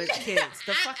man with kids.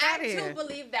 The fuck out of here. I do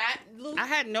believe that, Luke. I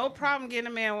had no problem getting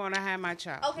a man when I had my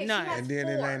child. Okay, none. she has And then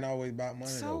 4. it ain't always about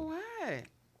money. So though. what?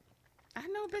 I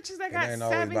know bitches that It got ain't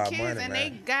always 7 about kids money,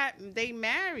 and man. they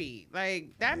married.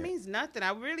 Like that means nothing.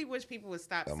 I really wish people would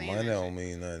stop The saying money that. don't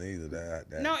mean nothing either.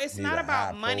 That No, it's need not a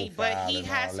about high money, but profile he and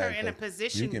has all her that, in a 'cause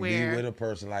position you can where be with a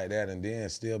person like that and then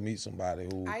still meet somebody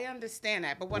who. I understand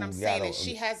that, but what who I'm got saying a- is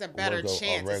she has a better work a chance.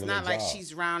 It's regular not like job.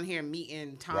 she's around here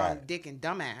meeting Tom, Right. Dick, and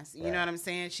dumbass. You Right. know what I'm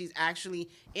saying? She's actually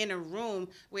in a room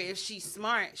where if she's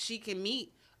smart, she can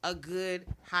meet a good,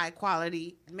 high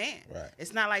quality man. Right.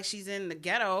 It's not like she's in the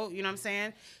ghetto. You know what I'm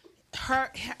saying?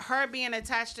 Her being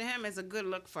attached to him is a good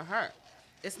look for her.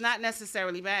 It's not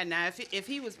necessarily bad. Now, if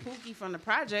he was Pookie from the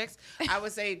projects, I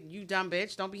would say, you dumb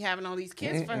bitch, don't be having all these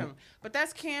kids for him. But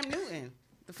that's Cam Newton.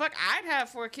 The fuck, I'd have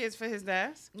 4 kids for his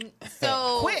ass.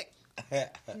 So Quick.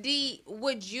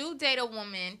 Would you date a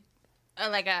woman,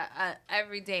 like a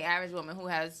everyday average woman who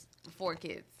has 4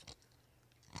 kids?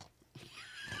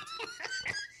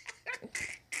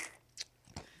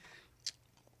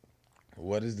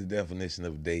 What is the definition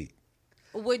of date?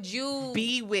 Would you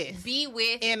Be with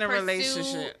in a pursue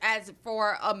relationship as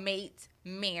for a mate,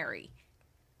 marry?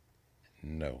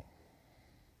 No.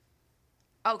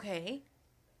 Okay.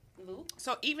 Luke?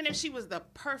 So even if she was the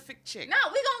perfect chick. No,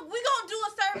 we gonna do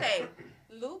a survey.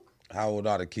 Luke? How old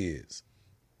are the kids?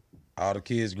 All the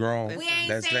kids grown? We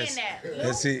ain't saying that.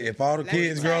 Let's see. If all the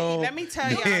kids grown, Let me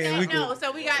tell y'all. then we No, could-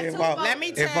 so we got 2 if votes. all- Let me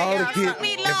If tell all the y'all kids,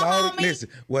 something. if all the, listen,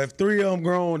 well, if 3 of them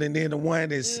grown and then the one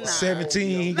that's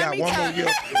 17, he Let got me 1 more tell- year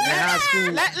in high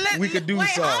school, we could do wait,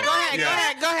 something. Go ahead.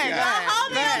 Yeah. Go ahead.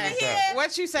 Hold me over here.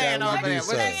 What you saying Yeah, we over do there?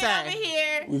 What you something. Over saying?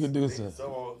 here. We could do something.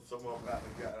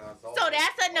 So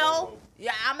that's a no.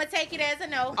 Yeah, I'm gonna take it as a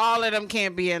no. All of them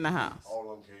can't be in the house.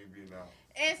 All of them can't be now.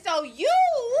 And so you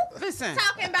Listen.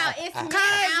 talking about it's men Cause,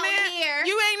 out man, here.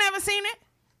 you ain't never seen it?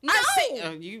 No. I've seen,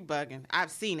 oh, you bugging.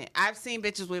 I've seen it. I've seen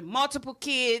bitches with multiple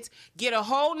kids get a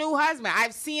whole new husband.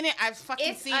 I've seen it. I've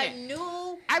fucking It's seen a it.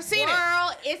 new I've seen it.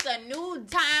 world. It's a new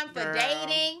time for Girl.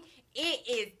 dating. It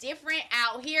is different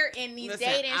out here in these Listen,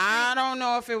 dating I streets. don't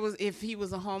know if he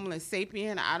was a homeless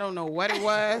sapien. I don't know what it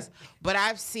was, but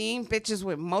I've seen bitches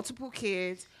with multiple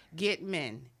kids get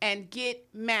men and get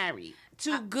married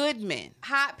to good men.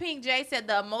 Hot Pink J said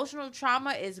the emotional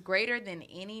trauma is greater than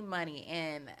any money,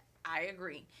 and I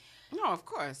agree. No, of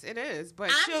course it is, but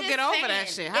I'm she'll just get over saying, that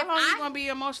shit. How if long you I- gonna be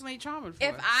emotionally traumatized for?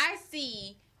 If I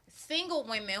see single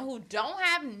women who don't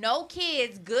have no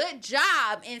kids, good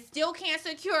job, and still can't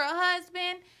secure a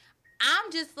husband,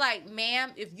 I'm just like,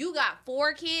 ma'am, if you got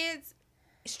 4 kids,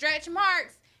 stretch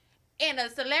marks, and a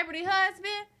celebrity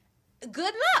husband,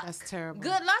 good luck. That's terrible.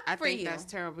 Good luck I for think you. that's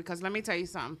terrible because let me tell you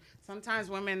something. Sometimes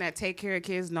women that take care of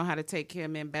kids know how to take care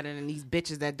of men better than these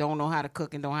bitches that don't know how to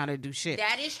cook and don't know how to do shit.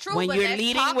 That is true. When but you're let's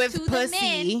leading talk with to the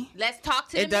pussy, men. Let's talk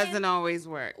to the it doesn't men. always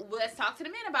work. Let's talk to the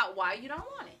men about why you don't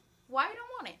want it. Why you don't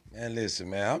want it? Man, listen,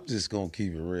 man, I'm just going to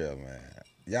keep it real, man.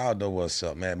 Y'all know what's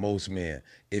up, man. Most men,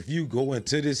 if you go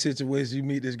into this situation, you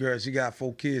meet this girl, she got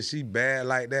 4 kids, she bad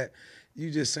like that,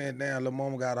 you just saying, damn, little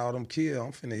mama got all them kids.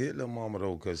 I'm finna hit little mama,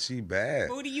 though, because she bad.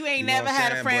 Booty, you ain't know never what I'm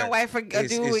had a saying? friend, But wife, or a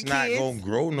dude with It's not kids? going to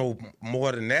grow no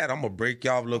more than that. I'm going to break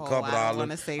y'all a little Oh, couple I don't dollars.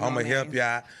 wanna say I'm no going to help names. you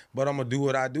out, but I'm going to do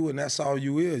what I do, and that's all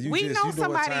you is. We know what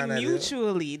somebody time that is.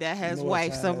 mutually that has know what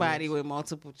wife time somebody that is. with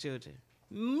multiple children.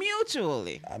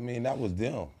 Mutually. I mean, that was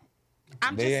them.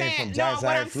 I'm They just ain't saying. from No, Jackson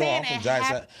what Heights, I'm Florida. saying I'm from that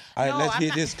Jackson. hap- All right, No, let's I'm get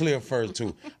not- this clear first,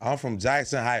 too. I'm from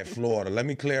Jackson Heights, Florida. Let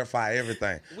me clarify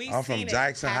everything. We've I'm from seen it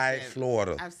Jackson happen. Heights,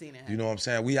 Florida. I've seen it You know what I'm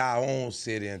saying? We our own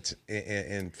city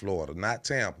in Florida, not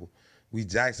Tampa. We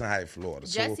Jackson Heights, Florida.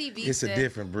 Jesse so B it's said- a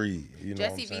different breed. You know Jesse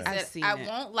what B I'm saying? I've said, seen I it.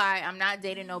 won't lie, I'm not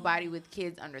dating nobody with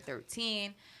kids under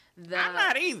 13. I'm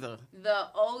not either. The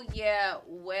oh yeah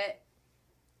wet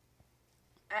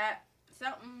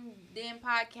something then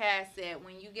podcast said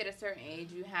when you get a certain age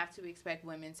you have to expect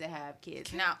women to have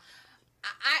kids. Now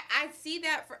I see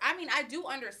that. I do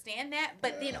understand that,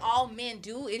 but then all men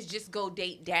do is just go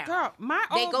date down. Girl,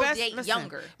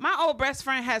 younger. My old best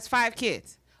friend has 5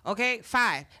 kids. Okay,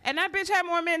 5, and that bitch had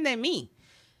more men than me.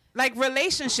 Like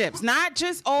relationships, not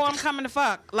just I'm coming to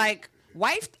fuck. Like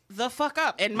wifed the fuck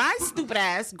up, and my stupid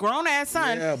ass, grown ass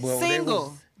son,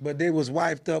 single. But they was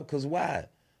wifed up because why?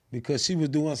 Because she was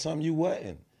doing something you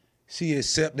wasn't. She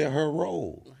accepted her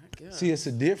role. See, it's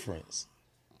a difference.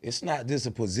 It's not just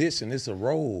a position; it's a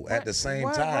role at the same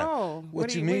time. Role?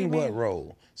 What you mean? What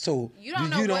role? So you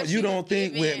don't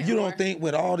think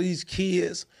with all these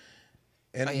kids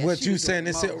and what you saying?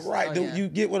 They said right. You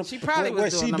get what she probably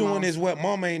what she doing is what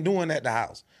mama ain't doing at the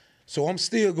house. So I'm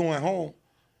still going home.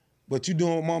 But you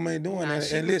doing what mama ain't doing,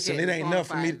 and listen, it ain't enough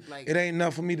for me. It ain't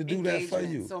enough for me to do that for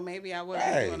you. So maybe I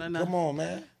wasn't doing enough. Come on,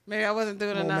 man. Maybe I wasn't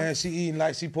doing enough. Man, she eating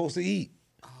like she supposed to eat,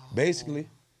 basically.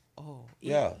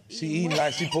 Yeah, she eating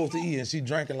like she supposed to eat, and she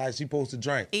drinking like she supposed to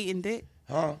drink. Eating dick.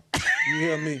 Huh? You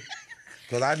hear me?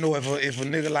 Because I know if a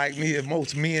nigga like me, if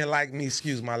most men like me,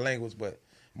 excuse my language, but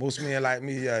most men like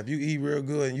me, if you eat real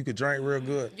good and you can drink real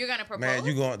good, you're gonna propose. Man,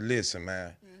 you gonna listen,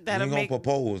 man. You ain't gonna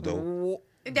propose though.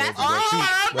 That's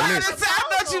I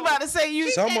thought you about to say you.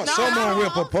 Someone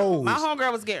will propose. My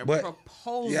homegirl was getting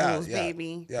proposals,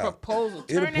 baby. Yeah. Proposals.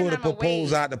 It'll put a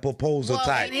proposal out the proposal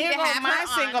type. Here goes my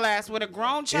single ass with a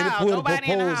grown child. It'll put a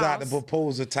proposal out the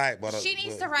proposal type. But she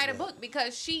needs to write a book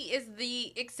because she is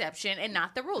the exception and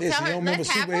not the rule. Listen, Tell her, let's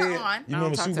have her on. You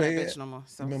remember Superhead? No more,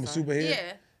 you remember Superhead?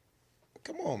 Yeah.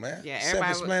 Come on, man. Yeah,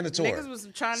 self-explanatory. Niggas was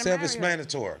trying to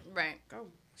self-explanatory. Right. Go.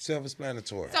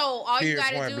 Self-explanatory. So all you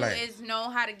gotta do is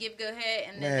know how to give good head,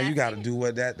 and then you gotta do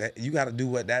what you gotta do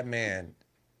what that man,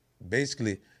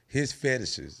 basically his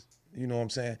fetishes. You know what I'm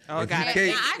saying? Oh,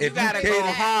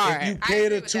 if you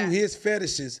cater to his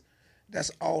fetishes,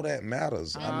 that's all that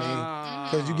matters. I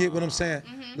mean, because you get what I'm saying.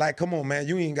 Mm-hmm. Like, come on, man,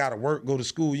 you ain't gotta work, go to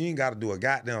school, you ain't gotta do a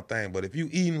goddamn thing. But if you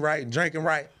eating right and drinking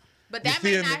right, but that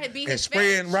may not be his and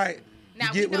spraying right. Now,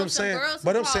 you get what I'm saying?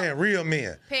 But I'm saying real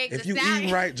men. If you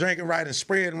eating right, drinking right, and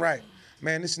spreading right,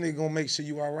 man, this nigga gonna make sure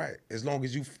you all right. As long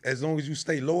as you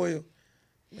stay loyal,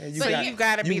 man, you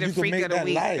gotta be the freak of the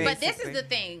week. But this is the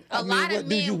thing. A lot of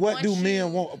men. What do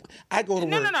men want? I go to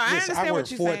work. I work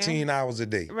 14 hours a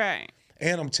day. Right.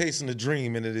 And I'm chasing the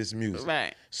dream into this music.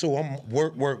 Right. So I'm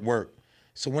work.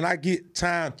 So when I get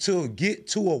time to get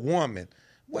to a woman.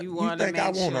 What, you think I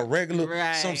want a regular,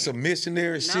 some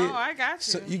submissionary shit? No, I got you.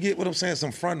 So, you get what I'm saying?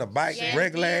 Some front to back,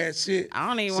 regular ass shit. I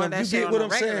don't even want that shit on a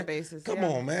regular basis. Come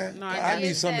on, man. No, I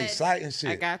need some exciting shit.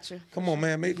 I got you. Come on,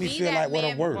 man. Make me feel like what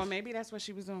I'm worth. Well, maybe that's what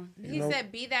she was doing. He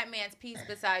said, be that man's peace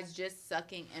besides just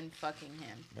sucking and fucking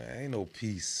him. Man, ain't no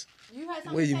peace. You had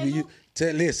something to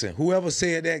say, listen, whoever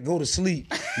said that, go to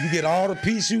sleep. You get all the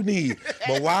peace you need.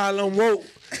 But while I'm woke,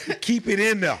 keep it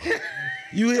in there.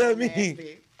 You hear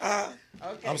me?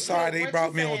 Okay. I'm sorry they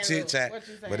brought me on Chit Chat,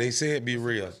 but they said be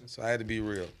real, so I had to be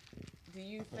real. Do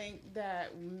you think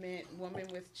that women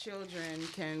with children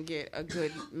can get a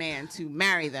good man to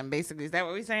marry them? Basically, is that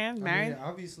what we're saying? Marry?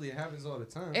 Obviously, it happens all the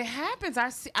time. It happens.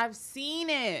 I've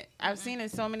seen it. I've seen it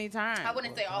so many times. I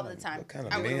wouldn't say all the time. What kind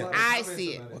of men? I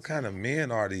see it. What kind of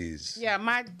men are these? Yeah,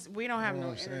 we don't have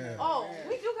no internet. Oh,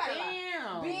 we do got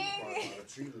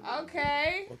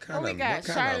Okay. What kind of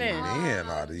Charlene. men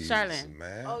are these, Charlene.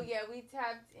 man? Oh yeah, we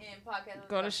tapped in podcast.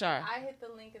 Go to Char. I hit the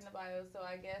link in the bio, so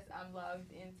I guess I'm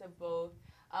logged into both.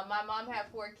 My mom had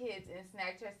 4 kids and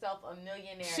snagged herself a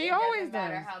millionaire. She always does.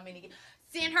 Matter how many.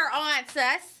 Send her on,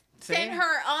 sus. Send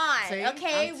her on. See?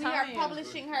 Okay, we are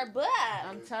publishing her book.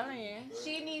 I'm telling you.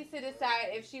 She needs to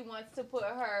decide if she wants to put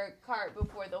her cart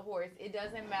before the horse. It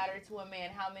doesn't matter to a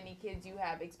man how many kids you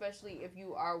have, especially if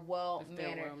you are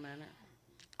well-mannered.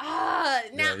 Now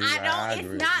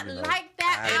it's not like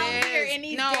that out here in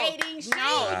these dating streets.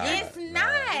 It's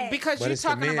not. Because you're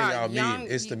talking about young.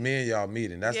 It's the men y'all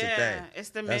meeting. That's the thing. It's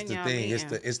the men y'all meeting.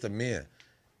 It's the men.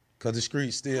 Because the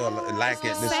streets still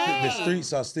lacking. The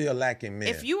streets are still lacking men.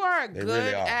 If you are a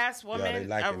good ass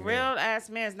woman, a real men. ass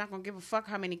man is not gonna give a fuck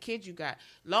how many kids you got.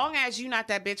 Long as you not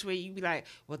that bitch where you be like,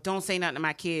 well, don't say nothing to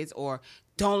my kids, or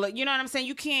don't look. You know what I'm saying?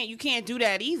 You can't do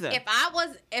that either. If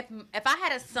I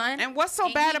had a son, and what's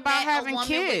so bad about having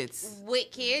kids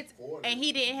with kids, and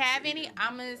he didn't have any,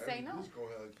 I'm gonna say no.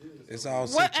 It's all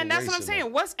situational. And that's what I'm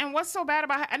saying. What's so bad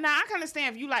about? And now I can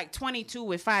understand if you like 22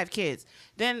 with 5 kids,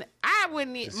 then I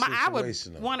wouldn't. I would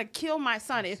want to kill my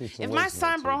son if my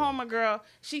son brought home a girl.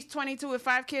 She's 22 with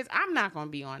 5 kids. I'm not gonna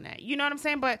be on that. You know what I'm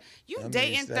saying? But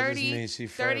dating 30,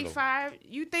 35.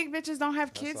 You think bitches don't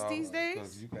have kids these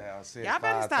days? You can have Y'all better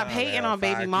gotta stop hating on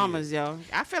baby mamas, yo.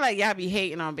 I feel like y'all be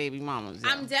hating on baby mamas. Yo.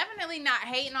 I'm definitely not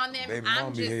hating on them. Baby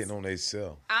mama be hating on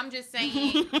themselves. I'm just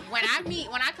saying, when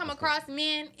I come across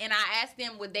men and I ask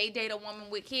them would they date a woman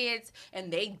with kids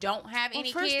and they don't have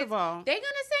any first kids, of all, they're gonna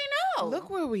say no. Look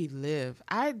where we live.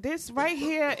 This right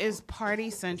here is Party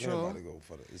Central. Everybody go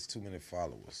for it's too many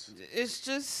followers. It's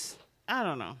just, I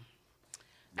don't know.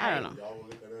 I don't know. Y'all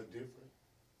look at us different.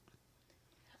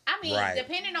 I mean,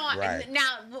 depending on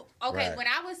now. Okay, when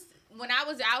I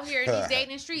was out here in these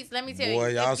dating streets, let me tell you. Boy,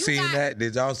 y'all seen that?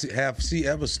 Did y'all have she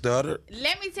ever stuttered?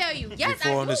 Let me tell you. Yes,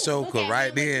 before on the show, cause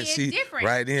right then she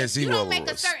if you don't make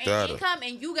a certain stutter. income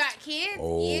and you got kids,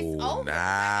 oh, it's over.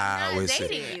 Nah, it's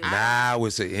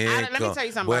an income. Let me tell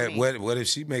you something about me. What if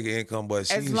she make an income, but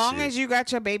she as long as you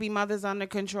got your baby mothers under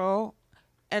control,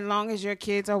 as long as your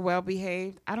kids are well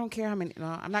behaved, I don't care how many.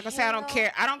 No, I'm not gonna say I don't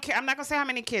care. I don't care. I'm not gonna say how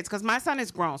many kids because my son is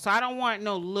grown, so I don't want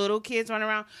no little kids running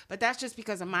around. But that's just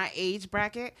because of my age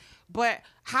bracket. But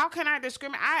how can I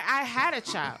discriminate? I had a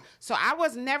child, so I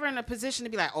was never in a position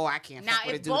to be like, oh, I can't. Now, fuck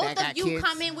with if a dude both that got of you kids.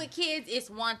 come in with kids, it's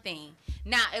one thing.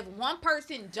 Now, if one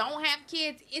person don't have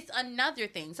kids, it's another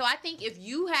thing. So I think if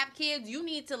you have kids, you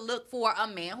need to look for a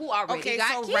man who already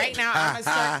got kids. Right now I'm a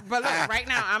certain. But look, right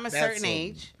now I'm a certain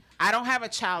age. I don't have a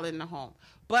child in the home.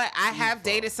 But I have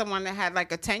dated someone that had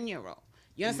like a 10-year-old.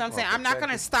 You know what I'm saying? I'm not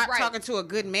going to stop talking to a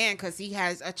good man because he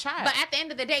has a child. But at the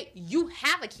end of the day, you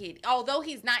have a kid. Although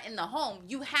he's not in the home,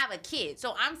 you have a kid.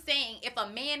 So I'm saying if a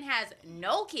man has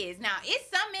no kids, now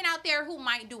it's some men out there who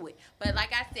might do it. But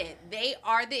like I said, they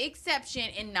are the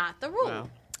exception and not the rule. Well,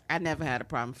 I never had a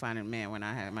problem finding a man when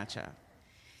I had my child.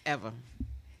 Ever.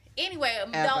 Anyway,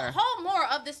 the whole moral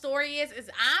of the story is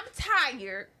I'm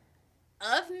tired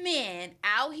of men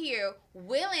out here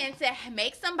willing to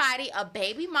make somebody a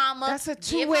baby mama. That's a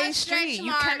two-way street.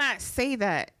 You cannot say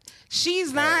that.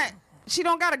 She's not. She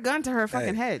don't got a gun to her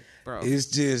fucking head, bro. It's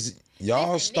just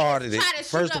y'all started it.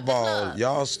 First of all,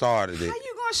 y'all started it. How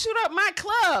you gonna shoot up my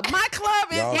club? My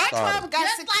club got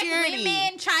just security. Like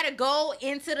women try to go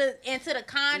into the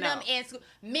condom and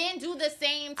men do the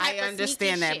same type of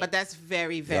understand that, shit. but that's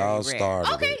very, very y'all rare.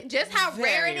 Started okay, it. just how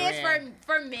rare it is rare.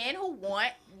 for men who want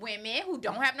women who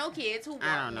don't have no kids who want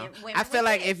I don't know. women I feel with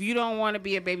like kids. if you don't want to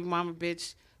be a baby mama,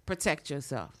 bitch, protect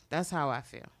yourself. That's how I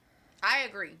feel. I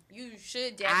agree. You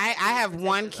should definitely. I have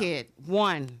one yourself. kid.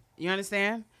 One. You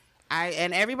understand?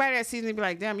 And everybody that sees me be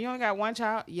like, damn, you only got one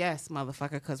child? Yes,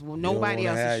 motherfucker, because nobody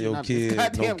else is shooting up this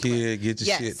goddamn kid, get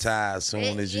your shit tied as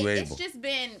soon as you able. It's just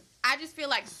been. I just feel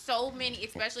like so many,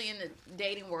 especially in the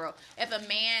dating world, if a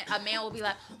man will be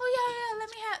like, oh yeah, let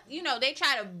me have, they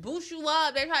try to boost you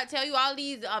up. They try to tell you all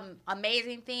these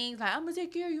amazing things like, I'm gonna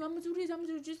take care of you. I'm gonna do this. I'm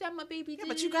gonna do just have my baby. Yeah,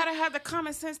 but you gotta have the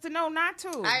common sense to know not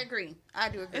to. I agree. I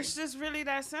do agree. It's just really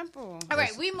that simple. All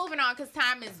right, we moving on because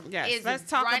time is let's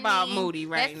talk running. about Moody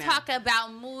now. Let's talk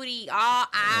about Moody. All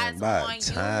eyes on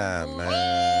you,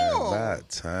 man. About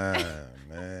time,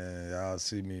 man. Y'all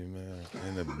see me, man,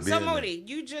 in the business. So Moody,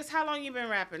 how long you been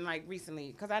rapping like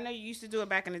recently? Because I know you used to do it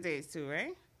back in the days too,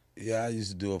 right? Yeah, I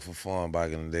used to do it for fun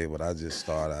back in the day, but I just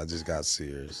got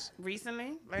serious.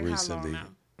 Recently? Like how long now?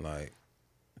 Like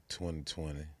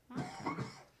 2020. Okay.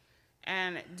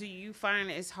 And do you find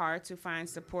it's hard to find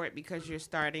support because you're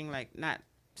starting, like, not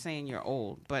saying you're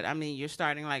old, but I mean you're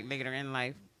starting like later in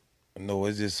life? No,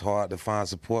 it's just hard to find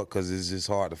support because it's just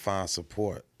hard to find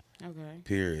support. Okay.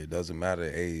 Period. Doesn't matter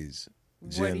age,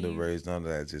 gender, race, none of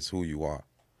that. Just who you are.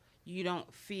 You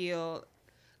don't feel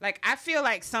like I feel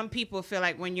like some people feel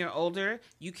like when you're older,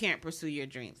 you can't pursue your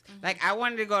dreams. Mm-hmm. Like I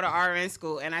wanted to go to RN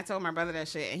school, and I told my brother that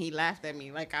shit, and he laughed at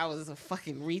me like I was a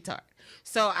fucking retard.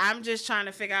 So I'm just trying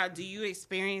to figure out: do you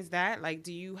experience that? Like,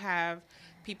 do you have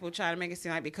people try to make it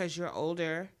seem like because you're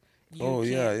older?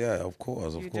 Yeah, of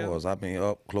course. I mean,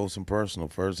 up close and personal,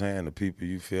 firsthand, the people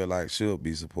you feel like should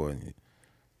be supporting you.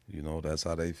 You know, that's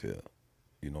how they feel.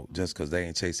 You know, just because they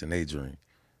ain't chasing their dream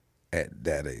at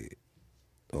that age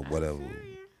or whatever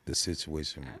the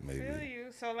situation may be. I feel you.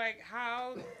 So, like,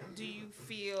 how do you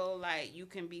feel like you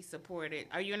can be supported?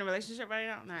 Are you in a relationship right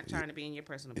now? Not trying to be in your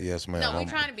personal business. Yes, ma'am. No, we're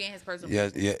trying to be in his personal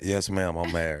business. Yes, ma'am.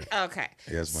 I'm married. Okay.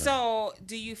 Yes, ma'am. So,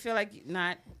 do you feel like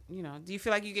do you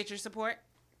feel like you get your support?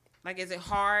 Like, is it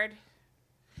hard?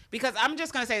 Because I'm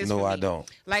just going to say this for me. No, I don't.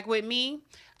 Like, with me,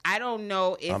 I don't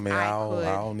know if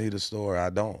I don't need a story. I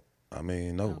don't. I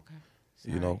mean, no.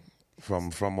 Okay. You know,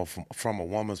 from a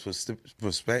woman's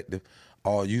perspective,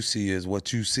 all you see is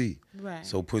what you see. Right.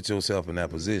 So put yourself in that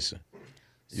position.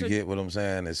 You get what I'm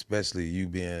saying? Especially you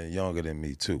being younger than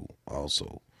me too.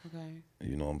 Also. Okay.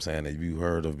 You know what I'm saying? If you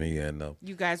heard of me and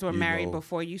you guys were married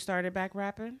before you started back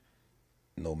rapping?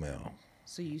 No, ma'am.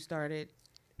 So you started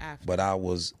After. But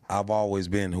I've always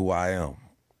been who I am.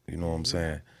 You know what I'm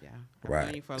saying? Yeah. Right.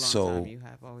 Known you for a long So, time. You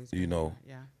have always been. you know,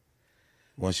 Yeah.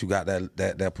 once you got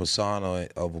that persona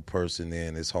of a person,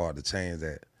 then it's hard to change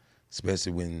that,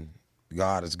 especially when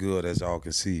God is good, as y'all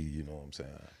can see. You know what I'm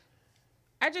saying?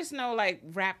 I just know like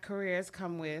rap careers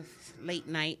come with late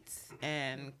nights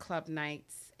and club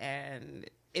nights, and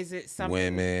is it something?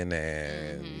 Women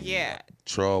and Yeah.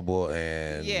 trouble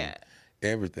and Yeah.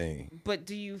 everything. But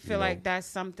do you feel like that's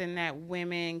something that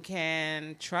women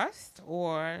can trust,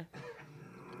 or?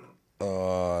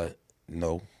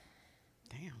 No.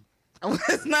 Damn. I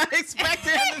was not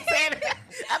expecting him to say that.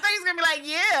 I thought he was gonna be like,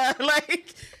 yeah,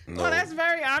 like. No. Well, that's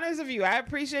very honest of you. I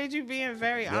appreciate you being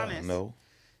very Yeah, honest. no.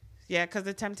 Yeah, because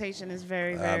the temptation is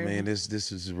very, I very. mean, this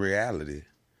is reality.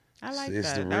 I like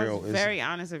it's that. the That real. was very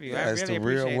honest of you. Yeah, I it's really the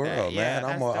real appreciate world, that. Yeah, man.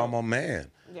 that's I'm dope. a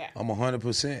man. Yeah. I'm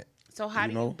 100%. So how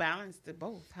do know? you balance the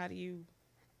both? How do you?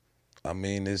 I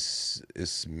mean, it's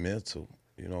mental.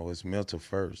 You know, it's mental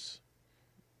first.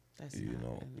 That's You not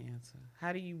know. an answer.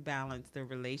 How do you balance the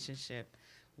relationship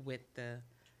with the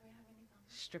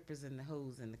strippers and the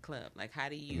hoes in the club? Like, how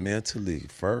do you? Mentally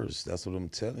first. That's what I'm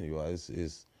telling you.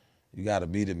 It's you got to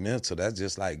be the mental. That's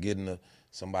just like getting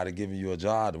somebody giving you a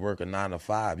job to work a 9 to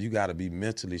 5. You got to be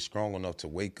mentally strong enough to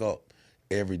wake up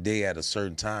every day at a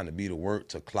certain time to be to work,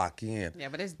 to clock in. Yeah,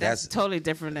 but that's totally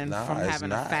different than from it's having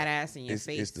not. a fat ass in your It's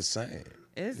face. the same.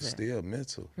 Is it's it? still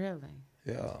mental. Really?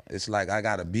 Yeah. It's like I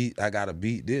gotta beat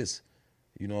this.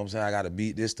 You know what I'm saying? I gotta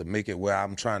beat this to make it where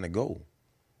I'm trying to go.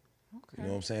 Okay. You know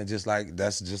what I'm saying?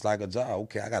 That's just like a job.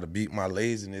 Okay, I gotta beat my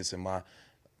laziness and my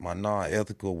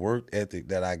non-ethical work ethic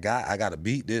that I got. I gotta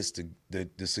beat this to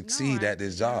succeed at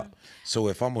this job. So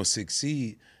if I'm gonna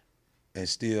succeed and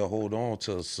still hold on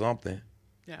to something,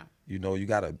 Yeah. you know, you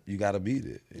gotta beat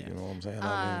it. You know what I'm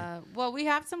saying? Well, we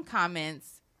have some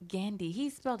comments. Gandhi,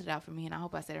 he spelled it out for me, and I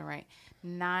hope I said it right.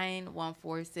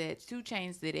 914 said 2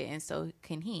 Chainz did it, and so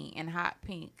can he. And Hot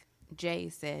Pink Jay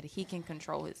said he can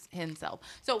control himself.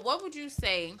 So what would you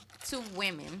say to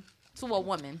a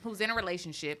woman who's in a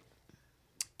relationship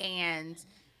and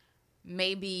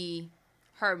maybe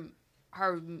her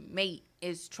mate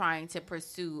is trying to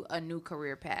pursue a new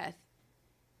career path?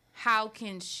 How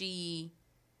can she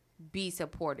be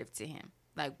supportive to him?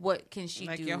 Like, what can she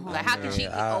Like do? your Like, how can she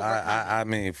overcome? I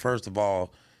mean, first of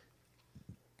all,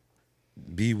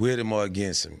 be with him or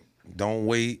against him. Don't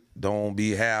wait. Don't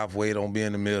be halfway. Don't be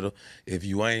in the middle. If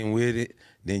you ain't with it,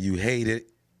 then you hate it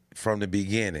from the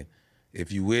beginning.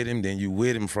 If you with him, then you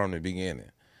with him from the beginning.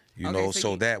 You know,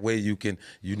 so that way you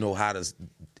know how to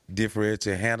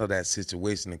differentiate, handle that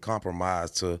situation and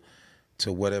compromise to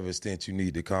whatever extent you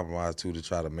need to compromise to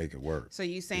try to make it work. So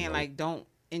you saying like don't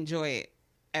enjoy it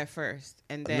at first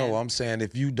and then No, I'm saying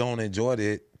if you don't enjoy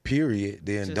it, period,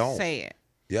 then just don't say it.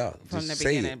 Yeah, From just the say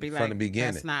beginning, it be from like, the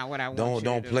beginning. that's not what I want Don't you to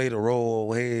don't do. play the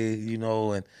role, hey, you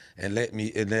know, and let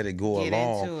it go Get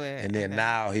along. into it, and then and then-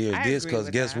 now here's I this, agree because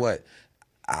with guess that. what?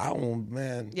 I don't,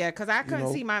 man. Yeah, because I couldn't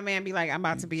know, see my man be like, I'm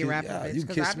about to be a rapper, yeah, bitch. you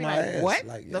Because kiss I'd be my like, ass, what?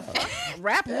 like, The yeah. fuck?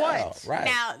 Rap Yeah, what? right.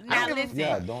 Now give a listen.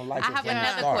 Yeah, don't like I it have from the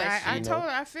another start. question. I you know? told her,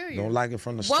 I feel you. Don't like it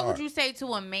from the start. What would you say to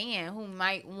a man who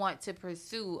might want to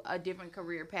pursue a different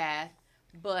career path,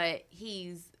 but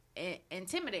he's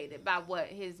intimidated by what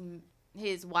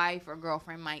his wife or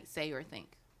girlfriend might say or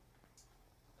think?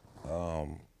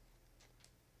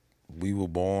 We were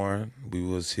born. We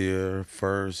was here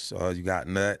first. You got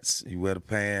nuts. You wear the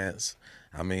pants.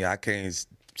 I mean, I can't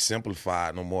simplify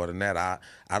it no more than that.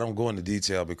 I don't go into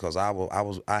detail because I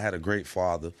had a great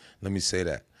father. Let me say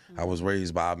that. I was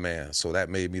raised by a man, so that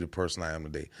made me the person I am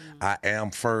today. I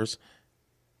am first,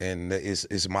 and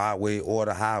it's my way or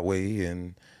the highway,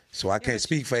 and so I can't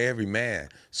speak for every man.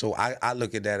 So I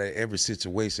look at that at every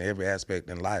situation, every aspect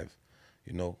in life.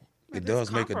 You know, it does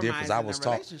make a difference. I was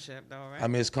taught. Right? I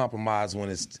mean, it's compromise when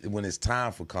it's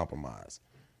time for compromise.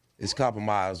 It's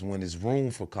compromise when it's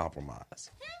room for compromise.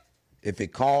 If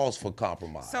it calls for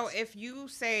compromise. So if you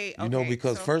say, okay, you know,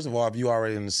 because so, first of all, if you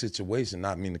already in the situation,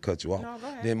 not mean to cut you off, No, go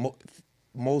ahead. then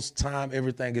most time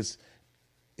everything is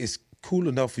cool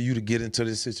enough for you to get into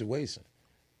this situation.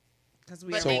 But So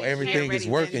things everything already is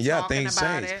working. been Yeah, talking things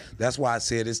about change. it. That's why I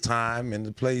said it's time and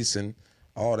the place and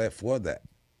all that for that.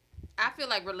 I feel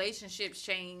like relationships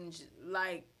change,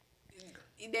 like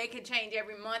they can change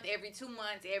every month, every 2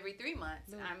 months, every 3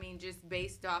 months. I mean, just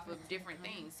based off of different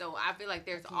things. So I feel like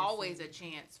there's always a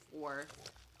chance for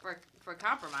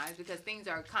compromise because things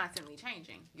are constantly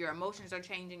changing. Your emotions are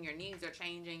changing, your needs are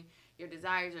changing, your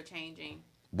desires are changing.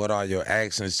 What are your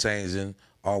actions changing?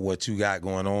 Or what you got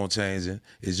going on changing?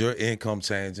 Is your income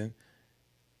changing?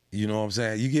 You know what I'm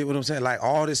saying? You get what I'm saying? Like,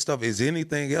 all this stuff, is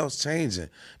anything else changing?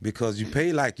 Because you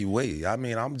pay like you weigh. I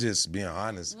mean, I'm just being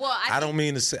honest. Well, I don't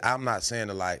mean to say, I'm not saying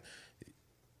that, like,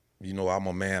 you know, I'm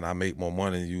a man, I make more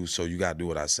money than you, so you got to do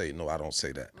what I say. No, I don't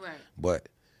say that. Right. But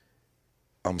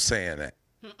I'm saying that.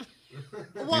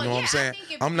 Well, You know what I'm saying?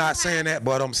 I'm not saying that,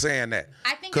 but I'm saying that.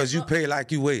 I think because you pay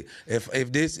like you weigh. If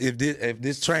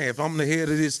this train, if I'm the head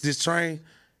of this train,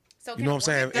 so you know what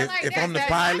I'm saying? If I'm the I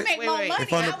pilot, make more money.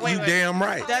 if I'm the, you damn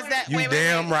right. Does that, you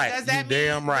damn right. Does that you mean,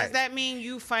 damn right. Does that mean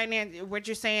you what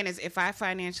you're saying is, if I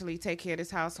financially take care of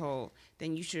this household,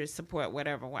 then you should support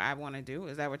whatever I want to do?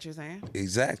 Is that what you're saying?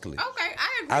 Exactly. Okay,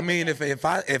 I agree. I mean,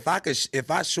 if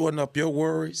I shorten up your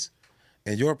worries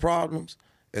and your problems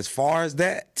as far as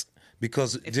that,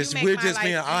 because we're just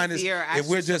being honest. If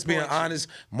we're just being honest,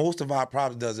 most of our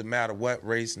problems doesn't matter what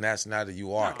race, nationality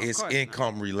you are. No, it's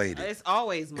income related. It's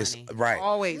always money. It's, right.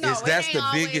 Always. No, that's it the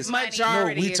ain't biggest always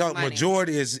majority. No, we is talk money.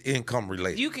 majority is income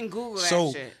related. You can Google that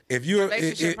so shit. if you're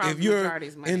Relationship if problems, you're majority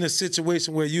is money. in a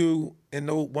situation where you in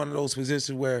one of those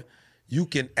positions where you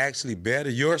can actually better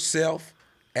yourself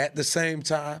at the same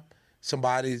time,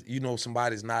 somebody's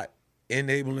not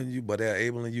enabling you, but they're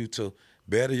enabling you to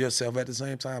better yourself at the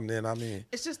same time, then I mean,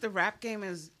 it's just the rap game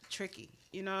is tricky.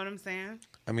 You know what I'm saying?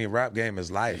 I mean, rap game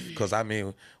is life. Because I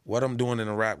mean, what I'm doing in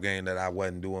the rap game that I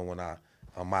wasn't doing when I'm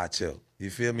my chill. You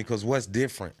feel me? Because what's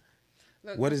different?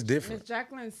 Look, what is different? Ms.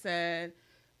 Jacqueline said,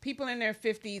 people in their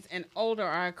 50s and older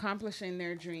are accomplishing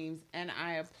their dreams, and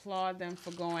I applaud them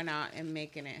for going out and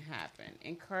making it happen.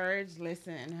 Encourage,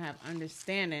 listen, and have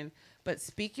understanding, but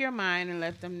speak your mind and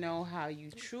let them know how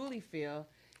you truly feel.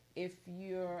 If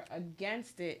you're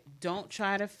against it, don't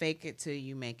try to fake it till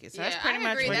you make it. So that's pretty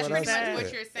much what you said.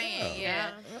 What you're saying.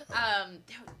 Yeah.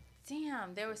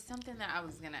 Damn, there was something that I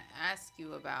was gonna ask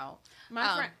you about.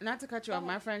 My friend, not to cut you off,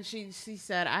 my friend, she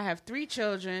said, I have 3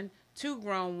 children, 2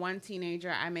 grown, 1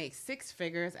 teenager. I make 6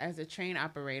 figures as a train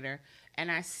operator,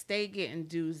 and I stay getting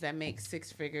dudes that make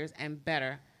 6 figures and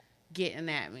better getting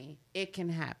at me. It can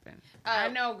happen. I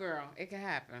know, girl. It can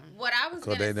happen. What I was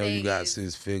going to say, because they know you got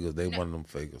 6 figures. They want them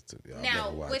figures too. Y'all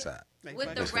now, better watch out.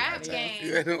 With the rap game,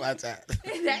 You better watch out.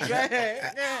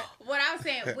 what I was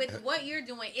saying, with what you're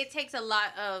doing, it takes a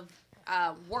lot of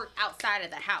work outside of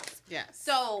the house. Yes.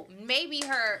 So maybe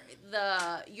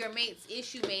your mate's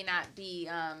issue may not be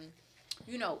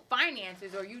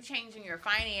finances, or you changing your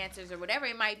finances, or whatever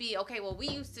it might be. Okay, well, we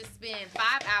used to spend 5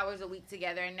 hours a week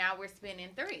together, and now we're spending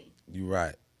 3. You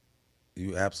right.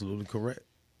 You absolutely correct.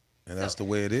 And that's the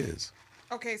way it is.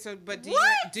 Okay, so but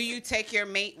do you take your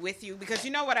mate with you? Because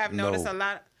you know what I've noticed a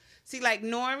lot. See, like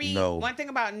Nori. No. One thing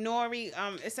about Nori,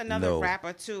 it's another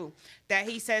rapper too, that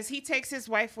he says he takes his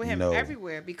wife with him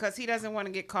everywhere because he doesn't want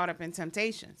to get caught up in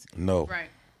temptations. No. Right.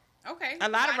 Okay. A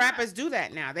lot of rappers do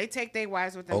that now. They take their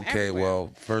wives with them. Okay, everywhere.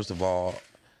 well, first of all,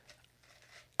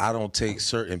 I don't take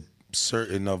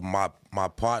certain of my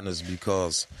partners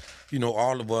because,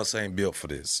 all of us ain't built for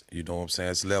this. You know what I'm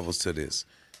saying? It's levels to this.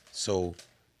 So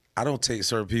I don't take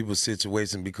certain people's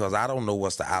situation because I don't know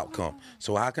what's the outcome.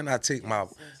 So how can I take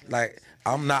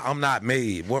I'm not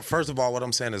made. Well, first of all, what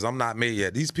I'm saying is I'm not made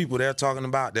yet. These people they're talking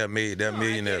about, they're made. They're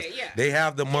millionaires. They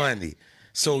have the money.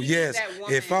 So yes,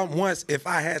 if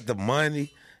I had the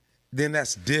money, then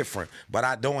that's different. But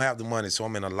I don't have the money, so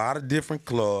I'm in a lot of different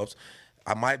clubs.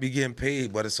 I might be getting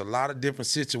paid, but it's a lot of different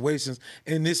situations.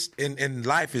 And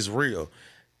life is real.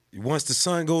 Once the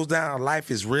sun goes down,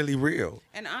 life is really real.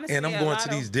 And honestly, I'm going to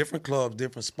these different clubs,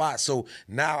 different spots. So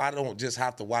now I don't just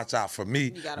have to watch out for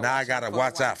me. Now I got to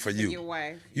watch out for you. Your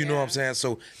wife. You know what I'm saying?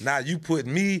 So now you put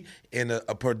me in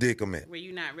a predicament. Where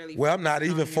you're not really I'm not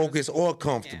even focused or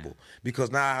comfortable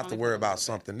because now I have to worry about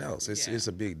something else. It's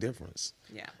a big difference.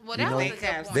 Yeah. Well, that was a good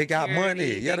point. They got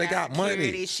money. Yeah, they got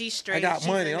money. She's straight. I got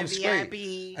money. I'm VIP.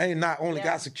 straight. I ain't not only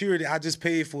got security. I just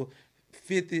paid for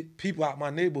 50 people out my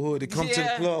neighborhood to come to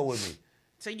the club with me.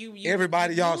 So you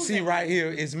everybody y'all see right here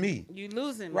is me. You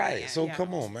losing, right? So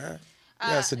come on, man.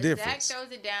 That's a difference. Zach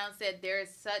throws it down. Said there is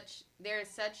such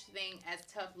thing as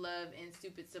tough love and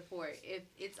stupid support. If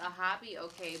it's a hobby,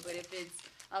 okay, but if it's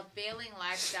a failing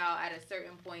lifestyle, at a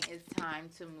certain point, it's time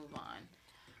to move on.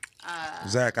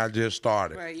 Zach, I just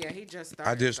started. Well, yeah, he just started.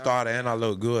 I just started, and I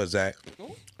look good, Zach.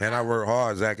 And I work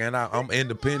hard, Zach. And I'm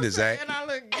independent, Zach. And I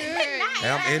look good.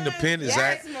 And I'm independent,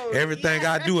 Zach. Everything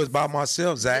I do is by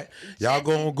myself, Zach. Y'all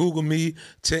go on Google me,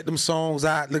 check them songs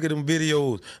out, look at them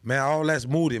videos. Man, all that's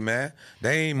Moody, man.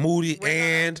 They ain't Moody,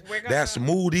 that's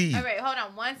Moody. All right, hold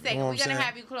on 1 second. You know We're going to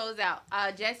have you close out.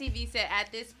 Jesse V said,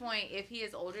 at this point, if he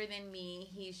is older than me,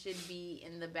 he should be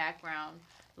in the background,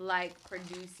 like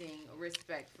producing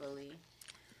respectfully.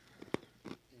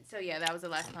 So yeah, that was the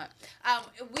last part.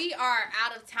 We are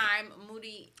out of time.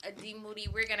 D Moody,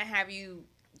 we're gonna have you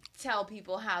tell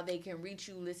people how they can reach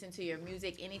you, listen to your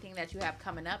music, anything that you have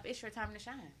coming up. It's your time to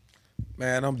shine.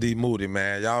 Man, I'm D Moody,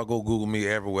 man. Y'all go Google me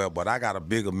everywhere, but I got a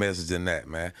bigger message than that,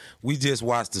 man. We just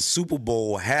watched the Super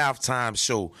Bowl halftime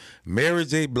show. Mary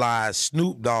J. Blige,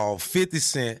 Snoop Dogg, 50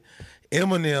 Cent,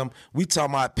 Eminem. We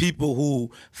talking about people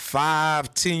who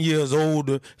 5, 10 years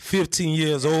older, 15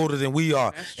 years older than we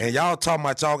are. And y'all talking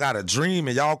about y'all got a dream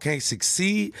and y'all can't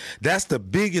succeed. That's the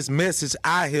biggest message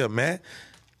I hear, man.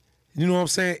 You know what I'm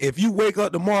saying? If you wake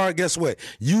up tomorrow, guess what?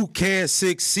 You can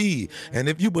succeed. And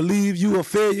if you believe you a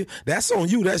failure, that's on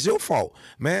you. That's your fault.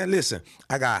 Man, listen,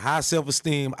 I got high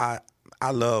self-esteem. I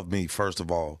love me, first of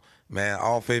all. Man,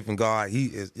 all faith in God. He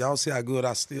is. Y'all see how good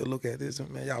I still look at this?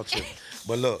 Man, y'all tripping.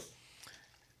 But look,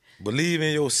 believe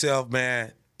in yourself,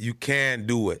 man. You can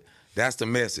do it. That's the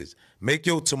message. Make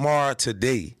your tomorrow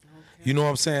today. You know what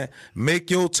I'm saying? Make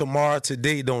your tomorrow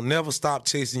today. Don't never stop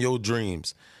chasing your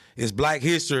dreams. It's Black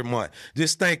History Month.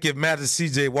 Just think if Madam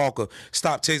C.J. Walker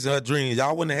stopped chasing her dreams,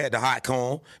 y'all wouldn't have had the hot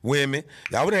comb, women.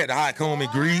 Y'all would have had the hot comb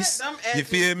and grease. You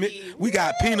feel me? We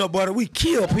got peanut butter. We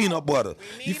kill peanut butter.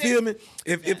 You feel me?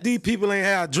 If these people ain't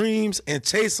have dreams and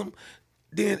chase them,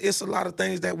 then it's a lot of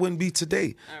things that wouldn't be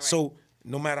today. Right. So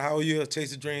no matter how you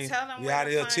chase a dream, we out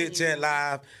here Chit Chat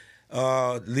Live.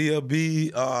 Leah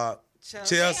B,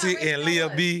 Chelse and Leah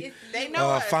B. They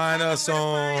know find us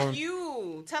on.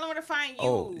 Tell them where to find you.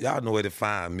 Oh, y'all know where to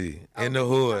find me. In the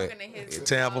hood.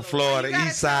 Tampa, Florida,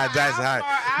 East Side, Jackson High.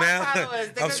 Man,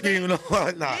 I'm screaming on.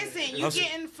 Listen, you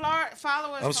getting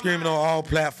followers. I'm screaming on all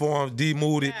platforms. D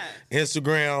Moody,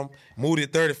 Instagram, Moody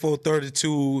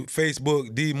 3432,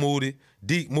 Facebook, D Moody,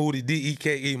 Deke Moody,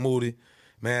 Deke Moody.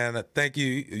 Man, thank you.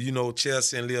 You know,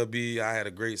 Chelse and Lil B. I had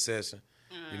a great session.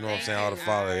 You know what I'm saying? All to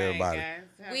follow everybody.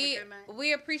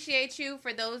 We appreciate you.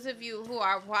 For those of you who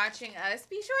are watching us,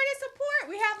 be sure to support.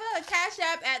 We have a Cash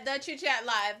App at The Chit Chat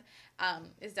Live.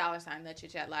 It's $ The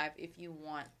Chit Chat Live if you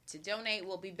want to donate.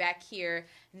 We'll be back here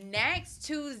next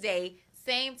Tuesday,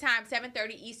 same time,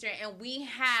 7:30 Eastern, and we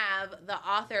have the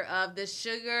author of the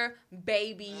Sugar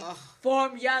Baby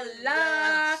Formula.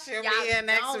 Y'all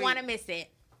don't want to miss it.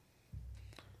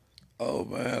 Oh,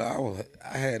 man,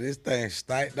 I had this thing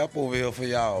stacked up over here for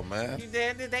y'all, man. You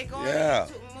did? Did they go? Yeah.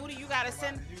 Moody, you got to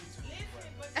send